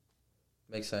working.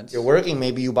 Makes sense. You're working.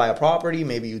 Maybe you buy a property,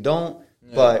 maybe you don't.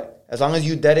 Yeah. But as long as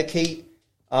you dedicate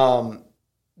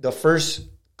the first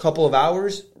couple of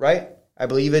hours, right? I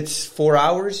believe it's 4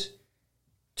 hours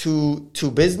to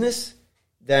business,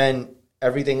 then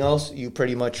everything else you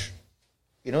pretty much,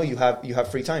 you have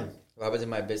free time. What happens if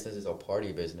my business is a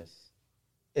party business?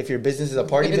 If your business is a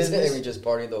party business? We just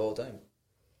party the whole time.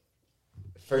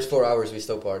 First 4 hours we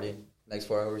still party. Next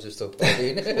 4 hours are still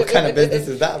partying. What kind of business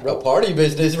is that, bro? A party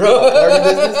business, bro. A party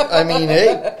business? I mean,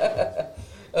 hey.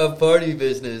 A party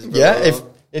business, bro. Yeah,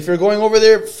 if you're going over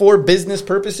there for business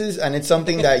purposes and it's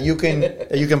something that you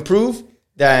can prove,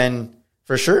 then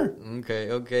for sure.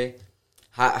 Okay.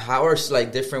 How are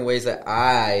different ways that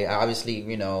I obviously,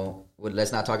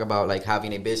 let's not talk about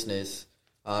having a business.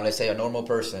 Let's say a normal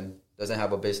person doesn't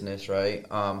have a business, right?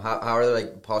 How are there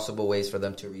possible ways for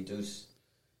them to reduce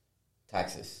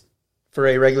taxes? For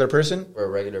a regular person? For a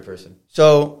regular person.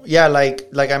 So, yeah,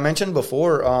 like I mentioned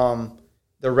before,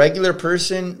 the regular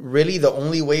person, really the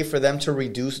only way for them to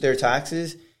reduce their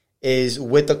taxes is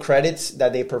with the credits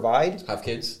that they provide. Have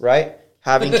kids. Right?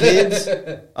 Having kids,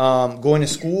 going to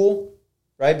school,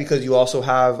 right? Because you also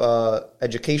have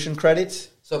education credits.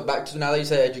 So back to now that you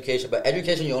said education, but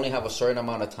education you only have a certain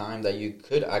amount of time that you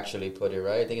could actually put it,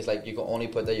 right? I think it's you can only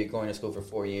put that you're going to school for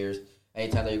 4 years.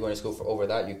 Anytime that you're going to school for over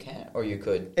that, you can't, or you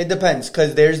could. It depends,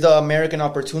 because there's the American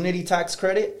Opportunity Tax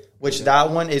Credit, which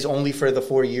that one is only for the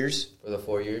 4 years. For the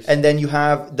 4 years. And then you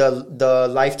have the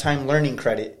Lifetime Learning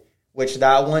Credit, which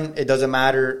that one, it doesn't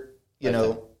matter, you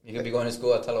know. You can be going to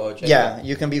school at Telehoche. Yeah,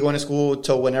 you can be going to school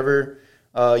till whenever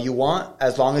you want.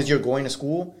 As long as you're going to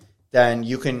school, then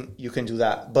you can do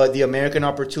that. But the American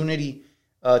Opportunity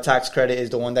Tax Credit is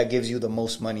the one that gives you the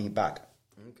most money back.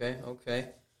 Okay.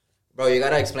 Bro, you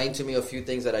gotta explain to me a few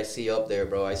things that I see up there,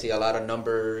 bro. I see a lot of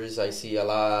numbers. I see a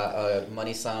lot of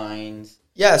money signs.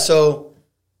 Yeah, so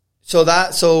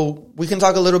we can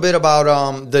talk a little bit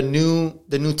about the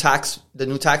new tax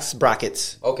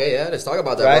brackets. Okay, yeah, let's talk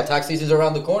about that. Right? Bro. Tax season's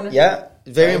around the corner. Yeah,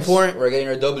 very important. We're getting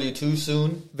our W-2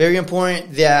 soon. Very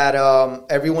important that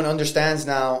everyone understands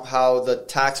now how the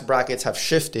tax brackets have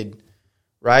shifted.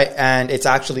 right? And it's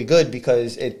actually good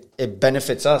because it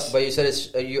benefits us. But you said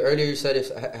earlier said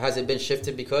has it been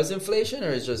shifted because of inflation, or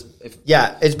is just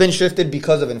yeah, it's been shifted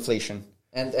because of inflation.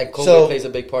 And COVID plays a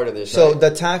big part of this. So right?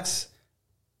 the tax,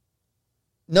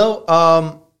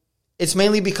 no, it's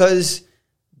mainly because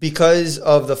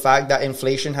of the fact that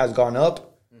inflation has gone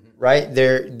up, right?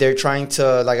 They're trying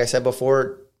to, like I said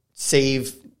before,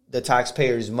 save the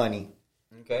taxpayers money.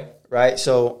 Okay. Right?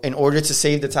 So in order to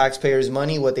save the taxpayers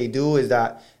money, what they do is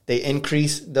that they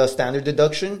increase the standard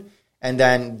deduction and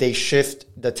then they shift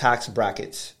the tax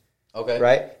brackets. Okay.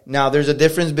 Right? Now there's a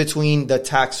difference between the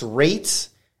tax rates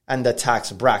and the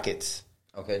tax brackets.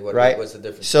 Okay. What's the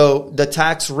difference? So the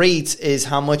tax rates is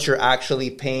how much you're actually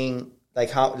paying,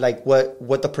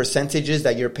 what the percentage is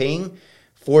that you're paying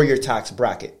for your tax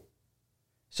bracket.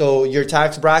 So your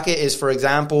tax bracket is, for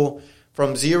example,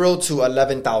 from 0 to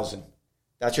 11,000.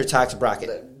 That's your tax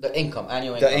bracket. The income,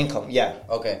 annual income. The income, yeah.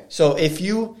 Okay. So if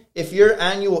your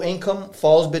annual income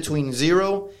falls between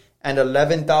 0 and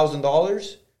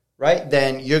 $11,000, right,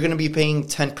 then you're going to be paying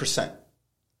 10%.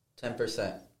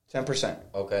 10%. 10%.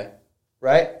 Okay.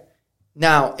 Right?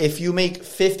 Now, if you make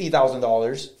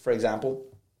 $50,000, for example,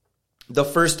 the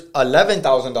first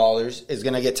 $11,000 is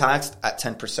going to get taxed at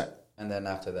 10%. And then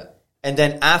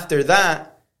after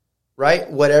that, right,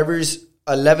 whatever's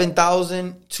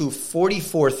 11,000 to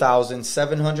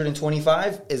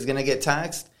 44,725 is going to get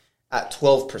taxed at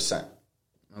 12%.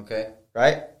 Okay.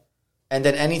 Right? And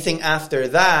then anything after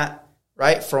that,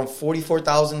 right, from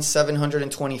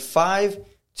 44,725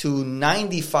 to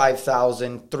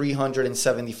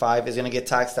 95,375 is going to get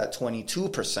taxed at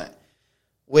 22%,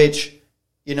 which,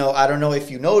 I don't know if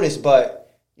you noticed, but,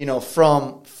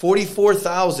 from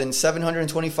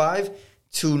 44,725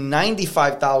 to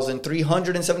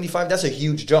 95,375, that's a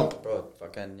huge jump. Bro,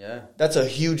 fucking, yeah. That's a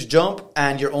huge jump,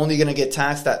 and you're only going to get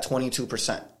taxed at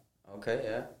 22%. Okay,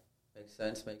 yeah. Makes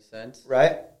sense.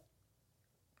 Right?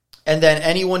 And then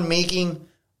anyone making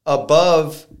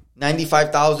above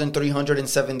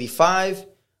 95,375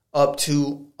 up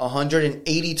to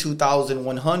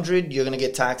 182,100, you're going to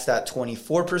get taxed at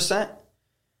 24%.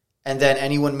 And then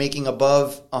anyone making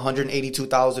above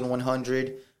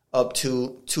 182,100 up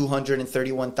to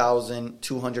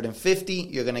 231,250,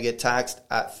 you're going to get taxed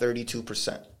at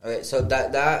 32%. Okay, so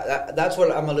that's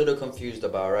what I'm a little confused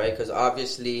about, right? Because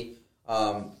obviously,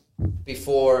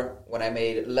 before, when I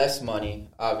made less money,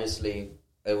 obviously,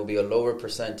 it will be a lower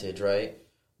percentage, right?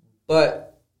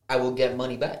 But I will get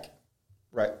money back.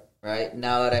 Right. Right?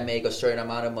 Now that I make a certain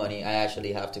amount of money, I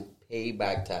actually have to pay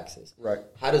back taxes. Right.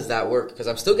 How does that work? Because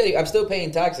I'm still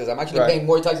paying taxes. I'm actually paying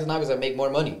more taxes now because I make more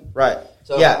money. Right.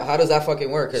 So yeah. How does that fucking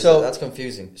work? Because that's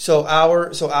confusing. So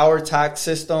our tax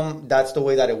system, that's the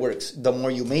way that it works. The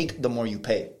more you make, the more you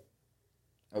pay.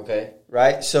 Okay.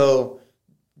 Right? So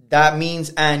that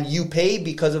means, and you pay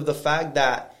because of the fact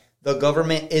that the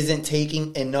government isn't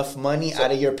taking enough money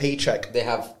out of your paycheck. They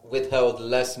have withheld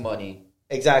less money.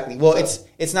 Exactly. Well,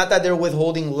 it's not that they're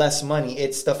withholding less money.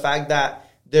 It's the fact that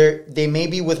they may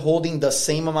be withholding the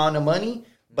same amount of money,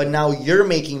 but now you're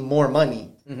making more money.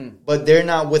 Mm-hmm. But they're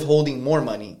not withholding more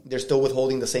money. They're still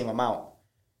withholding the same amount.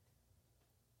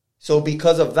 So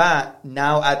because of that,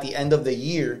 now at the end of the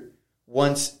year,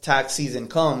 once tax season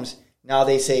comes, now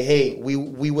they say, hey,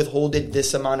 we withholded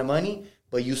this amount of money,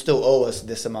 but you still owe us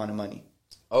this amount of money.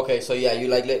 Okay, so yeah, you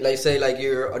like say like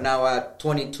you're now at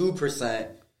 22%,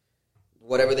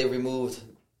 whatever they removed,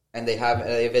 and they have,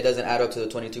 if it doesn't add up to the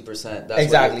 22%, that's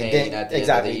exactly. what you're paying at the end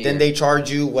of the year. Then they charge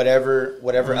you whatever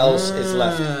else is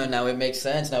left. Now it makes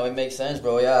sense,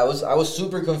 bro. Yeah, I was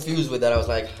super confused with that. I was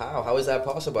like, how is that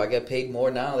possible? I get paid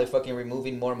more now. They're fucking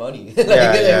removing more money.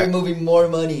 They're removing more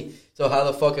money. So how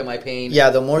the fuck am I paying? Yeah,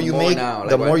 the more you make, now?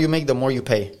 the more you make, the more you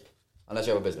pay. Unless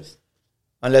you have a business.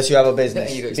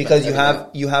 Because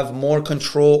you have more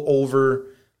control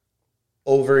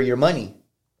over your money,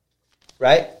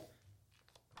 right?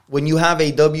 When you have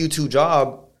a W-2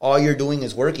 job, all you're doing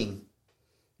is working,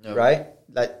 right?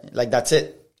 Like that's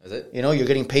it. That's it. You're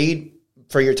getting paid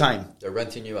for your time. They're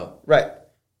renting you out. Right.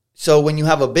 So when you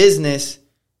have a business,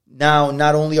 now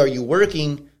not only are you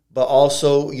working, but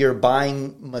also you're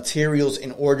buying materials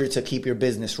in order to keep your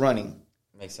business running.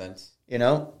 Makes sense.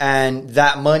 And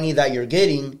that money that you're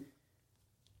getting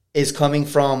is coming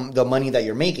from the money that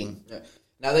you're making. Yeah.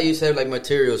 Now that you said like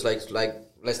materials, like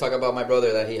let's talk about my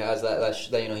brother that he has that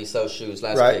he sells shoes,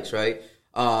 Last Kicks, right?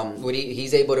 When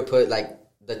he's able to put like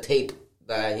the tape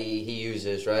that he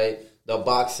uses, right? The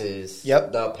boxes,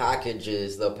 the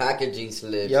packages, the packaging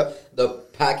slips, the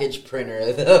package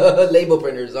printer, the label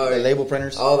printers, the label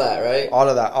printers, all that, right? All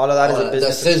of that is a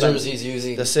business. The scissors he's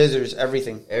using, the scissors,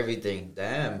 everything.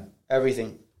 Damn,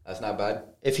 everything. That's not bad.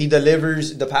 If he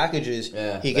delivers the packages,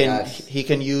 he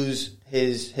can use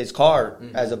his car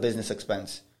as a business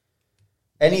expense.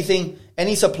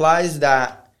 Any supplies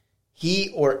that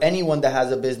he or anyone that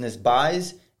has a business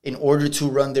buys in order to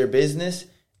run their business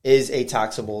is a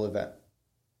taxable event.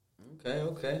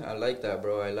 Okay. I like that,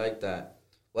 bro. I like that.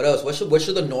 What else? What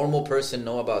should the normal person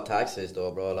know about taxes,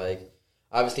 though, bro? Like,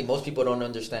 obviously, most people don't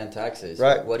understand taxes.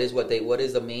 Right. What is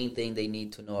the main thing they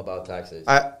need to know about taxes?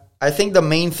 I think the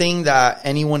main thing that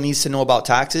anyone needs to know about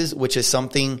taxes, which is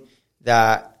something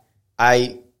that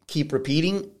I keep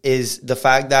repeating, is the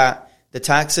fact that the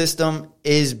tax system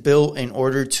is built in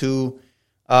order to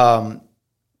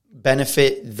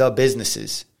benefit the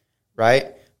businesses,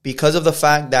 right? Because of the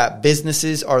fact that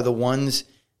businesses are the ones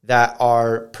that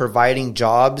are providing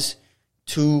jobs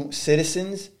to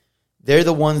citizens, they're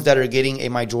the ones that are getting a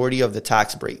majority of the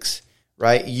tax breaks,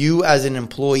 right? You as an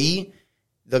employee,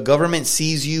 the government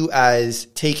sees you as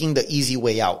taking the easy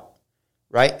way out,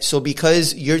 right? So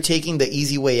because you're taking the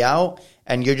easy way out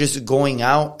and you're just going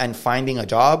out and finding a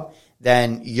job,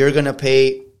 then you're going to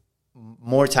pay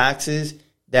more taxes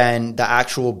than the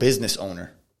actual business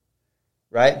owner,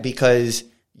 right? Because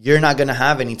you're not going to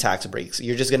have any tax breaks.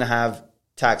 You're just going to have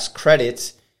tax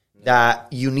credits that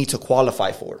you need to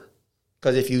qualify for.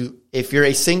 Because if you're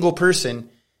a single person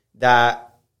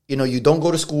that, you don't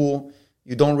go to school,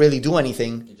 you don't really do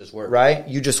anything. You just work. Right?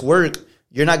 You just work.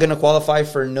 You're not going to qualify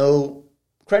for no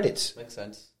credits. Makes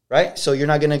sense. Right? So you're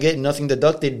not going to get nothing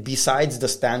deducted besides the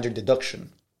standard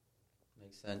deduction.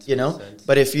 Makes sense. Makes sense.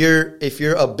 But if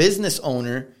you're a business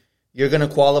owner, you're going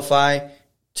to qualify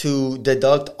to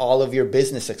deduct all of your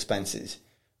business expenses.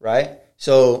 Right?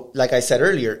 So like I said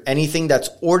earlier, anything that's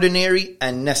ordinary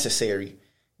and necessary.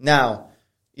 Now,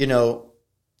 it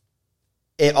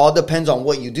all depends on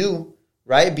what you do.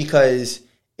 Right? Because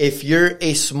if you're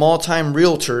a small-time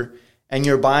realtor and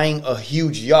you're buying a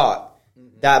huge yacht,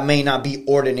 that may not be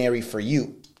ordinary for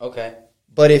you. Okay.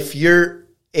 But if you're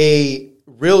a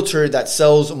realtor that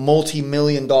sells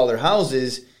multi-million-dollar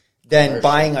houses, then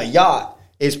buying a yacht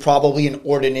is probably an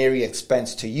ordinary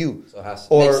expense to you. So it has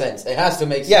to make sense. It has to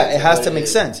make sense. Yeah, it has to make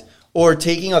sense. Or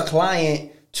taking a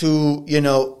client to,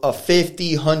 a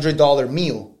 $50, $100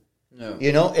 meal. No.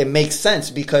 It makes sense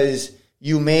because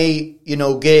you may,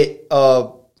 get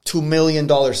a $2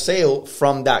 million sale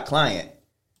from that client.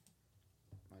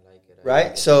 I like it.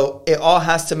 Right? So it all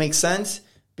has to make sense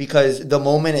because the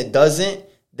moment it doesn't,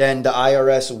 then the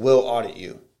IRS will audit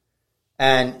you.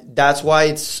 And that's why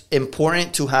it's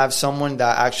important to have someone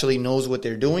that actually knows what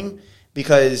they're doing.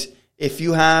 Because if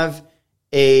you have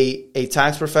a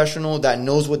tax professional that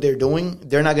knows what they're doing,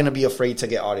 they're not going to be afraid to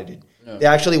get audited. No. They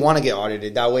actually want to get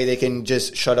audited. That way they can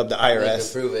just shut up the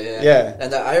IRS. They can prove it, yeah.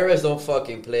 And the IRS don't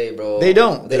fucking play, bro. They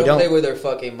don't. They don't play with their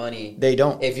fucking money. They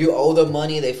don't. If you owe them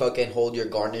money, they fucking hold your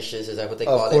garnishes. Is that what they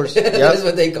call it? Of course. That's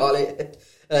what they call it.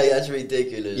 That's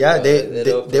ridiculous. Yeah,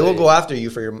 they will go after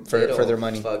you for their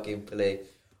money. Fucking play.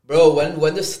 Bro,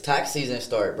 when does tax season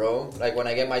start, bro? Like when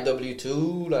I get my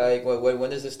W-2, like when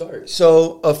does it start?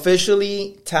 So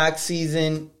officially tax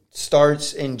season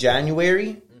starts in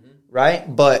January, right?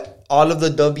 But all of the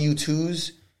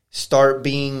W-2s start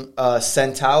being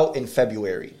sent out in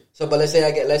February. So, but let's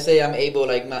say I'm able,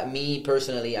 like me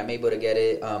personally, I'm able to get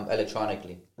it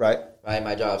electronically. Right.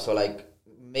 My job. So like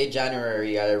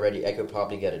mid-January, I could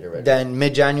probably get it already. Then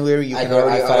mid-January, you can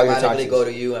already file your taxes. I automatically go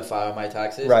to you and file my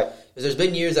taxes. Right. Because there's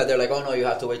been years that they're like, oh no, you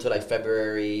have to wait till like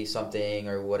February something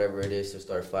or whatever it is to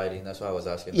start filing. That's why I was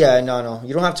asking. Yeah, no,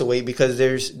 you don't have to wait because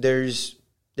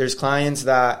there's clients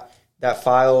that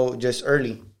file just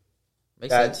early.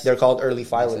 Makes sense. They're called early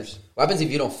filers. What happens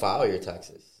if you don't file your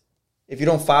taxes? If you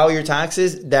don't file your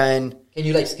taxes, then can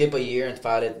you like skip a year and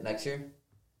file it next year?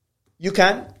 You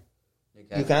can.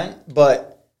 You can.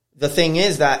 But the thing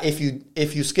is that if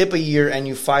you skip a year and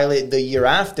you file it the year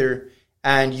after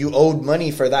and you owed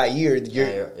money for that year,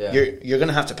 you're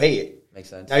gonna have to pay it. Makes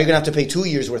sense. Now you're gonna have to pay 2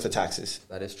 years worth of taxes.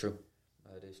 That is true.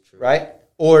 Right?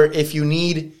 Or if you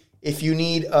need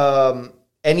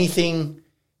anything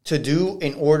to do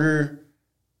in order.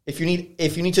 If you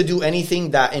need to do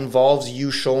anything that involves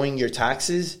you showing your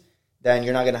taxes, then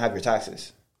you're not going to have your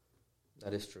taxes.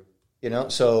 That is true.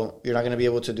 So you're not going to be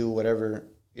able to do whatever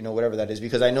that is.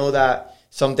 Because I know that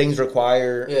some things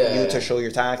require you to show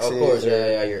your taxes. Of course,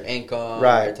 your income,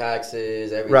 your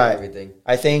taxes, everything.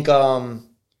 I think,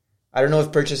 I don't know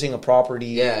if purchasing a property,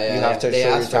 you have to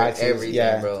show your taxes.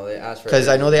 Everything, bro. They ask for because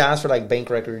I know they ask for like bank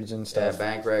records and stuff. Yeah,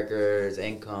 bank records,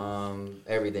 income,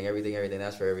 everything.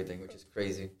 That's for everything, which is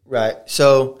crazy. Right.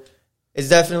 So it's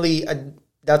definitely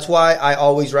that's why I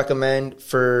always recommend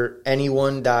for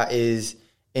anyone that is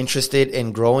interested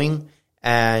in growing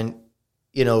and,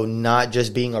 not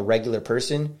just being a regular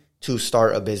person to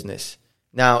start a business.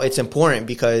 Now, it's important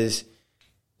because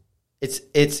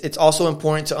it's also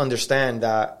important to understand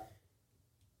that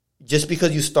just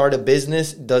because you start a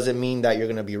business doesn't mean that you're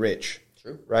going to be rich.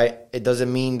 True. Right? It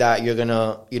doesn't mean that you're going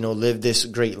to, live this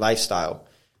great lifestyle.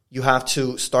 You have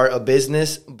to start a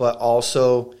business, but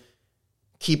also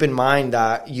keep in mind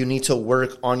that you need to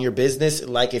work on your business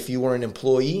like if you were an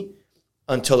employee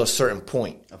until a certain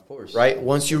point. Of course. Right?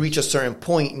 Once you reach a certain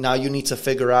point, now you need to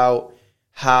figure out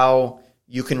how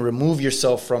you can remove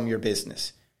yourself from your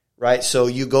business. Right? So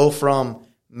you go from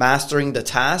mastering the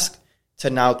task to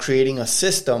now creating a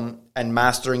system and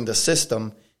mastering the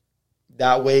system.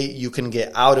 That way you can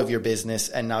get out of your business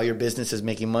and now your business is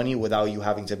making money without you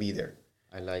having to be there.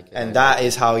 I like it. And that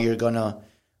is how you're going to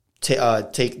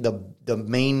take the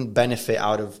main benefit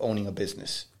out of owning a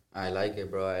business. I like it,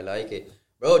 bro. I like it.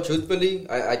 Bro, truthfully,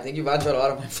 I think you've answered a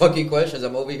lot of my fucking questions.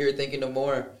 I'm over here thinking no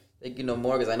more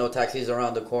because I know taxes are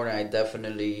around the corner. I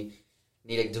definitely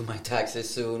need to do my taxes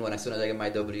soon as soon as I get my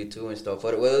W-2 and stuff.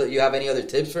 But will you have any other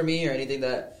tips for me or anything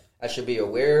that I should be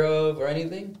aware of or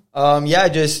anything? Yeah,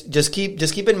 just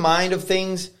keep in mind of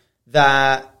things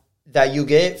that you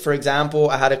get. For example,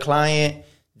 I had a client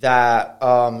that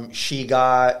she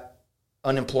got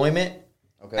unemployment,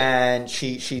 okay, and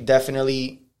she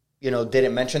definitely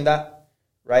didn't mention that,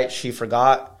 right? She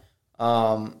forgot.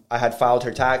 I had filed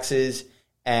her taxes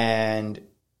and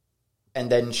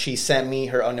then she sent me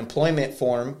her unemployment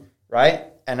form, right?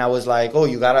 And I was like, "Oh,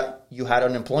 you had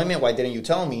unemployment? Why didn't you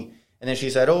tell me?" And then she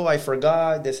said, "Oh, I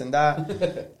forgot this and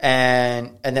that."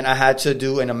 and then I had to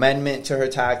do an amendment to her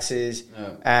taxes.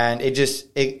 Oh. And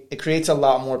it creates a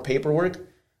lot more paperwork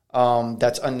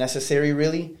that's unnecessary,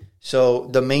 really. So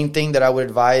the main thing that I would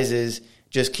advise is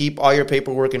just keep all your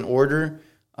paperwork in order.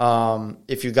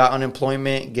 If you got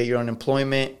unemployment, get your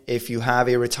unemployment. If you have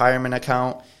a retirement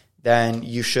account, then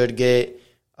you should get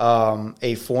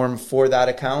a form for that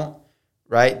account.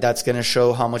 Right, that's going to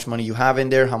show how much money you have in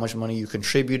there, how much money you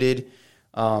contributed,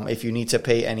 if you need to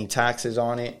pay any taxes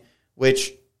on it,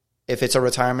 which if it's a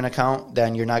retirement account,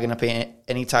 then you're not going to pay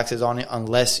any taxes on it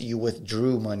unless you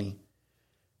withdrew money,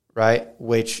 right,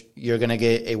 which you're going to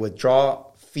get a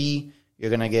withdrawal fee, you're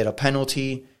going to get a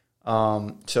penalty.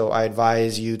 So I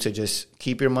advise you to just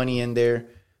keep your money in there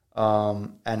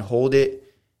and hold it.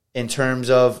 In terms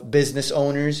of business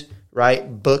owners,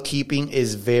 right? Bookkeeping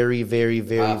is very, very,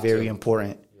 very, very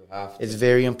important. It's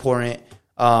very important.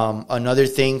 Another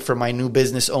thing for my new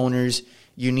business owners,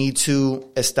 you need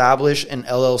to establish an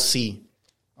LLC.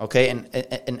 Okay? And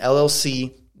an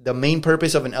LLC, the main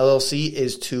purpose of an LLC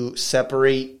is to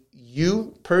separate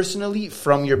you personally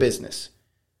from your business.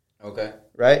 Okay.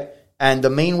 Right? And the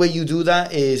main way you do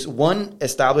that is, one,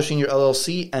 establishing your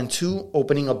LLC, and two,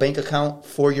 opening a bank account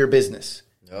for your business.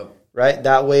 Yep. Right?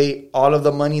 That way, all of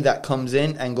the money that comes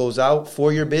in and goes out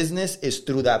for your business is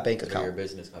through that bank account. Your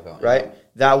business account. Right? Yeah.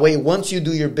 That way, once you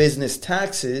do your business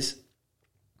taxes,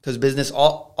 because business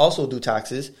also do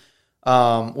taxes,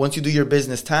 once you do your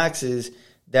business taxes,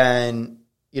 then,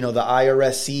 the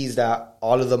IRS sees that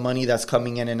all of the money that's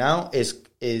coming in and out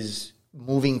is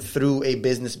moving through a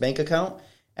business bank account,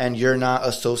 and you're not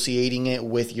associating it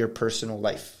with your personal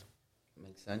life.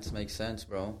 Makes sense,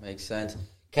 bro. Makes sense.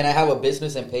 Can I have a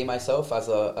business and pay myself as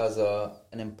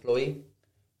an employee?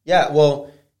 Yeah,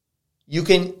 well, you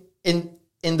can in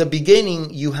the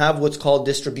beginning you have what's called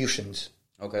distributions.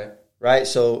 Okay. Right?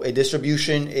 So a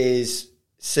distribution is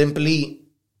simply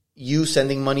you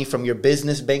sending money from your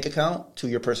business bank account to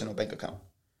your personal bank account.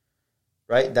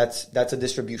 Right? That's a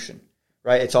distribution.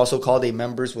 Right? It's also called a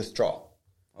member's withdrawal.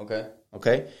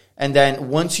 Okay? And then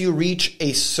once you reach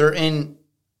a certain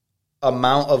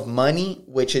amount of money,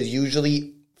 which is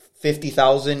usually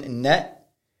 $50,000 net,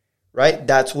 right?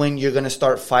 That's when you're going to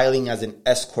start filing as an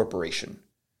S corporation.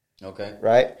 Okay.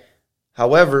 Right?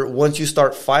 However, once you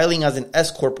start filing as an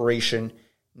S corporation,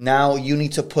 now you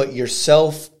need to put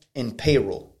yourself in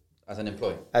payroll. As an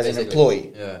employee. As basically. An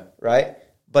employee. Yeah. Right?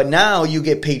 But now you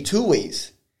get paid two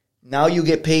ways. Now you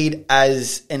get paid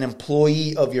as an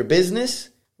employee of your business,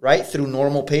 right? Through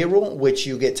normal payroll, which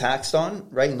you get taxed on,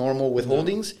 right? Normal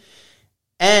withholdings. Mm-hmm.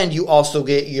 And you also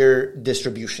get your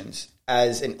distributions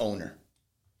as an owner.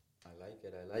 I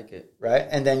like it. Right?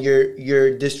 And then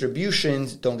your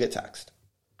distributions don't get taxed.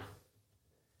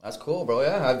 That's cool, bro.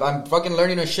 Yeah, I'm fucking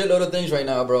learning a shitload of things right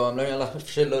now, bro. I'm learning a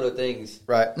shitload of things.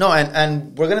 Right. No,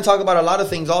 and we're going to talk about a lot of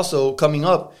things also coming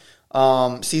up.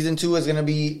 Season 2 is going to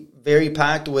be very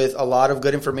packed with a lot of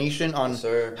good information on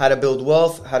how to build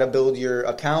wealth, how to build your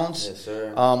accounts, yes,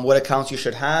 sir. What accounts you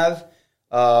should have,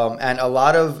 and a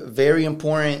lot of very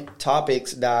important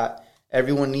topics that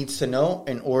everyone needs to know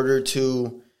in order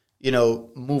to,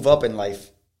 move up in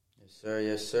life. Yes, sir.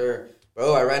 Yes, sir.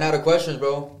 Bro, I ran out of questions,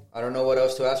 bro. I don't know what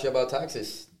else to ask you about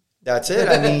taxes. That's it.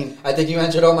 I mean, I think you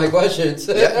answered all my questions.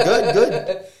 Yeah,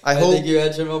 good. I think you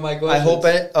answered all my questions. I hope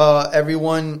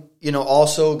everyone,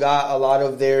 also got a lot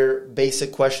of their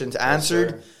basic questions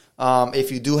answered. Yes,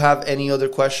 if you do have any other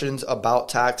questions about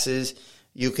taxes,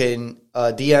 you can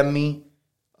DM me.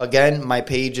 Again, my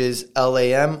page is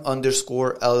LAM_LLC.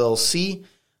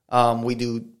 We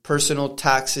do personal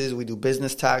taxes. We do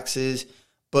business taxes,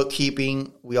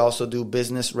 bookkeeping. We also do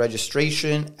business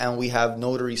registration, and we have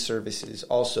notary services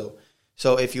also.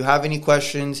 So if you have any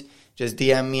questions, just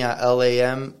DM me at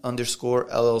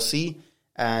LAM_LLC,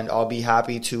 and I'll be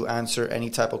happy to answer any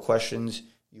type of questions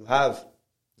you have.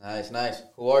 Nice.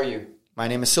 Who are you? My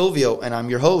name is Silvio, and I'm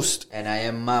your host. And I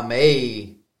am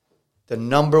Mame. The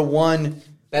number one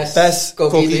best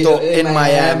coquito in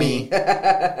Miami.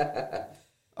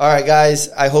 All right, guys.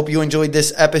 I hope you enjoyed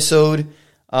this episode.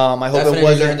 I hope Definitely it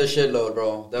wasn't. learned a shitload,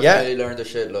 bro. Definitely learned a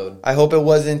shitload. I hope it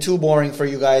wasn't too boring for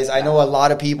you guys. I know a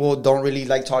lot of people don't really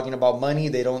like talking about money.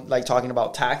 They don't like talking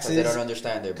about taxes. They don't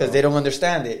understand it, because they don't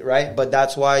understand it, right? But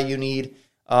that's why you need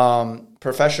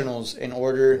professionals in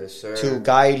order to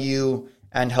guide you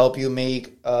and help you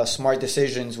make smart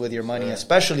decisions with your money,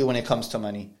 especially when it comes to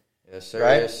money. Yes, sir.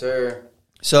 Right? Yes, sir.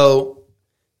 So,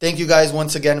 thank you guys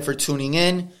once again for tuning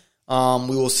in.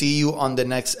 We will see you on the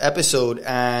next episode.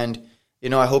 And,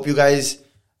 I hope you guys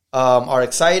are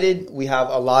excited. We have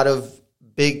a lot of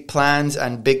big plans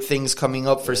and big things coming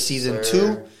up for season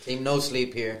 2. Team No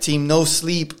Sleep here. Team No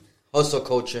Sleep. Hustle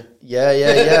culture.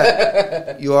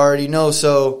 Yeah. You already know.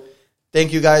 So,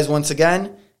 thank you guys once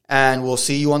again. And we'll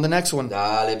see you on the next one.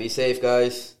 Dale, be safe,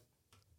 guys.